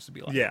was supposed to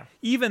be like. Yeah,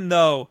 even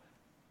though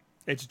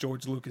it's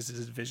George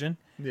Lucas's vision.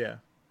 Yeah,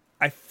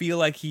 I feel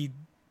like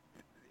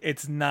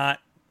it's not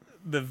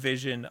the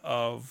vision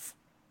of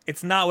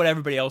it's not what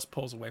everybody else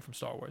pulls away from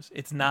Star Wars.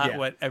 It's not Yeah.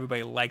 what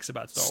everybody likes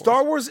about Star Wars.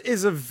 Star Wars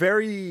is a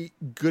very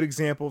good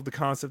example of the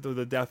concept of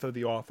the death of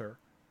the author,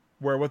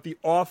 where what the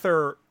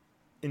author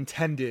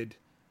intended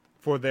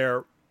for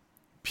their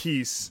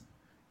piece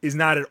is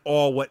not at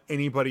all what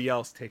anybody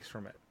else takes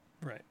from it.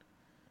 Right.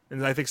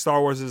 And I think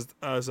Star Wars is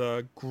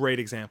a great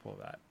example of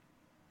that.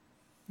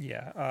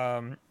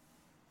 Yeah.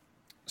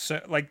 So,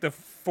 like, The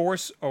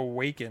Force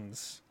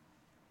Awakens,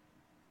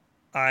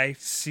 I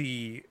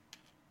see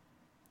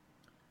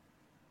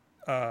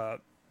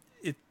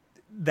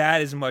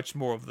that is much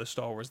more of the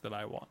Star Wars that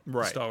I want.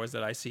 Right. The Star Wars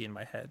that I see in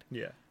my head.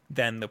 Yeah.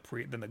 Than the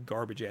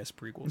garbage ass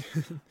prequels.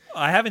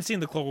 I haven't seen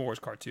the Clone Wars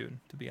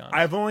cartoon, to be honest.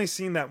 I've only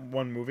seen that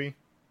one movie.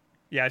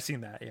 Yeah, I've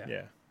seen that. Yeah.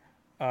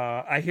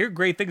 Yeah. I hear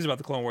great things about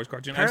the Clone Wars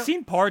cartoon. I've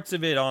seen parts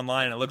of it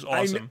online, and it looks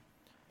awesome.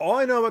 All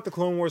I know about the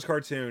Clone Wars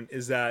cartoon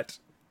is that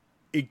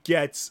it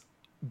gets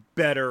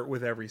better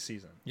with every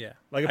season. Yeah.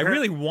 Like, I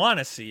really want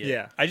to see it.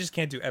 Yeah. I just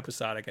can't do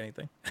episodic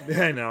anything.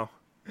 I know.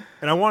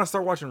 And I want to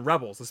start watching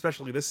Rebels,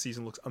 especially this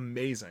season looks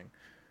amazing.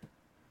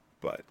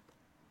 But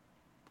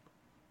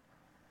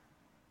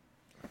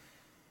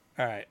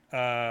all right.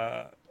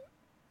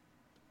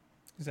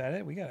 Is that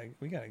it? We gotta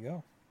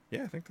go.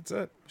 yeah, I think that's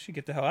it. We should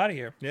get the hell out of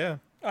here. Yeah.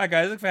 All right,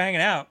 guys. Thanks for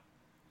hanging out.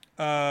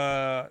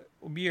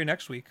 We'll be here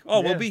next week.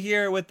 Oh, Yeah. we'll be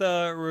here with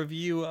a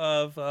review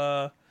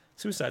of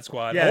Suicide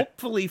Squad. Yeah.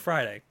 Hopefully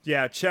Friday.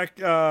 Yeah, check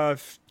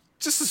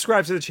just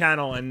subscribe to the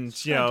channel and make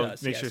sure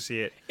to see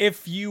it.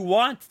 If you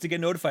want to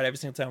get notified every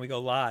single time we go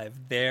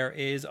live, there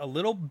is a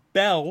little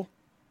bell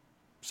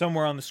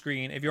somewhere on the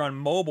screen. If you're on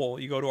mobile,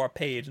 you go to our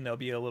page and there'll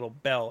be a little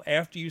bell.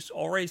 After you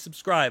already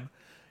subscribe,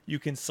 you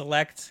can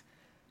select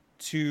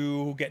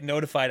to get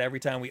notified every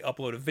time we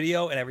upload a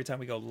video and every time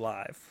we go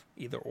live,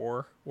 either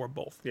or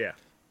both. Yeah.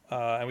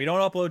 And we don't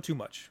upload too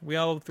much. We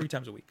upload 3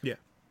 times a week. Yeah.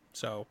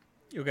 So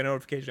you'll get a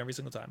notification every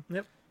single time.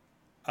 Yep.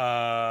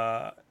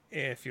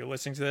 If you're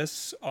listening to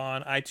this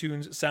on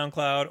iTunes,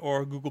 SoundCloud,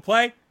 or Google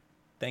Play,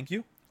 thank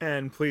you.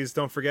 And please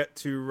don't forget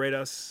to rate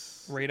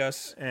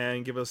us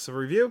and give us a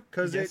review,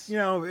 because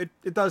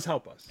it does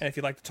help us. And if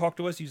you'd like to talk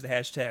to us, use the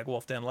hashtag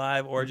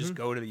WolfDenLive, or just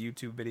go to the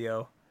YouTube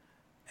video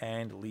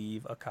and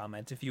leave a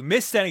comment. If you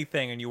missed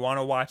anything and you want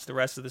to watch the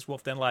rest of this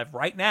Wolf Den Live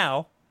right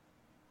now,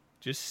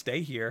 just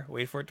stay here,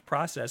 wait for it to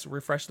process,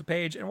 refresh the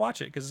page, and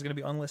watch it, because it's going to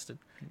be unlisted.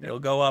 Yep. It'll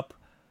go up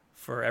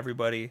for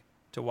everybody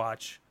to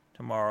watch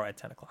tomorrow at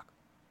 10 o'clock.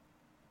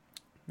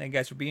 Thank you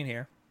guys for being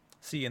here.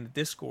 See you in the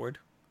Discord.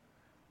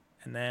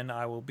 And then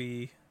I will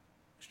be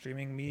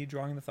streaming me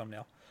drawing the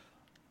thumbnail.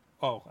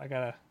 Oh,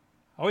 I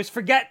always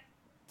forget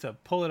to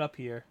pull it up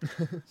here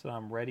so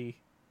I'm ready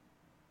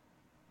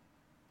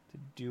to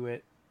do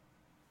it.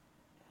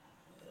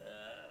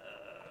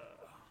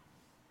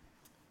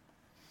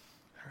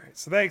 All right.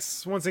 So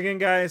thanks once again,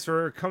 guys,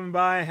 for coming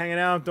by, hanging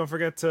out. Don't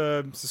forget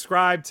to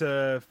subscribe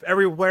to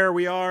everywhere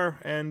we are.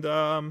 And,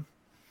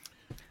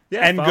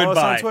 and follow us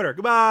on Twitter.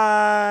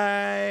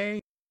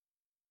 Goodbye.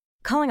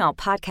 Calling all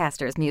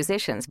podcasters,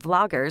 musicians,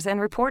 vloggers, and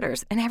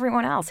reporters, and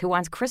everyone else who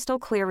wants crystal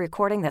clear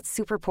recording that's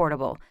super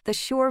portable. The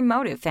Shure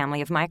Motive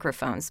family of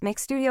microphones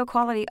makes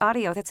studio-quality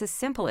audio that's as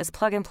simple as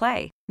plug and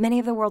play. Many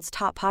of the world's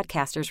top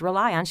podcasters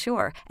rely on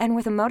Shure, and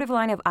with a Motive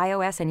line of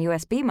iOS and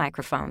USB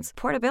microphones,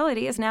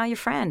 portability is now your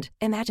friend.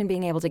 Imagine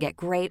being able to get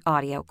great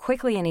audio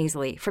quickly and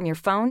easily from your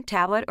phone,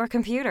 tablet, or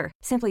computer.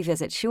 Simply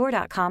visit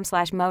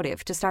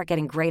shure.com/motive to start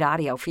getting great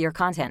audio for your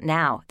content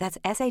now. That's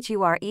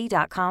SHURE.com/MOTIV.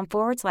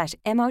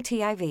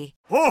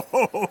 Ho,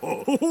 ho, ho,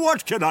 ho.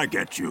 What can I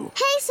get you?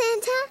 Hey,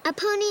 Santa! A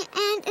pony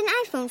and an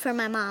iPhone for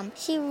my mom.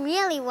 She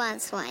really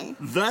wants one.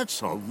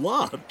 That's a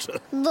lot.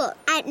 Look,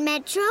 at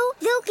Metro,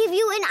 they'll give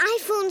you an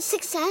iPhone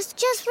 6S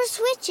just for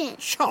switching.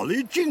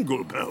 Jolly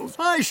jingle bells.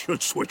 I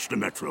should switch to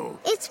Metro.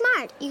 It's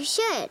smart. You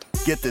should.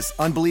 Get this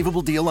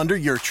unbelievable deal under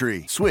your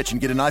tree. Switch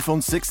and get an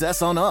iPhone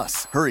 6S on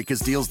us. Hurry,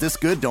 because deals this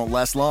good don't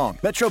last long.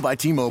 Metro by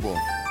T-Mobile.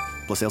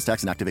 Plus sales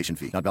tax and activation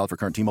fee. Not valid for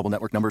current T-Mobile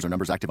network numbers or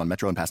numbers active on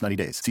Metro in past 90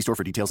 days. See store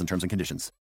for details and terms and conditions.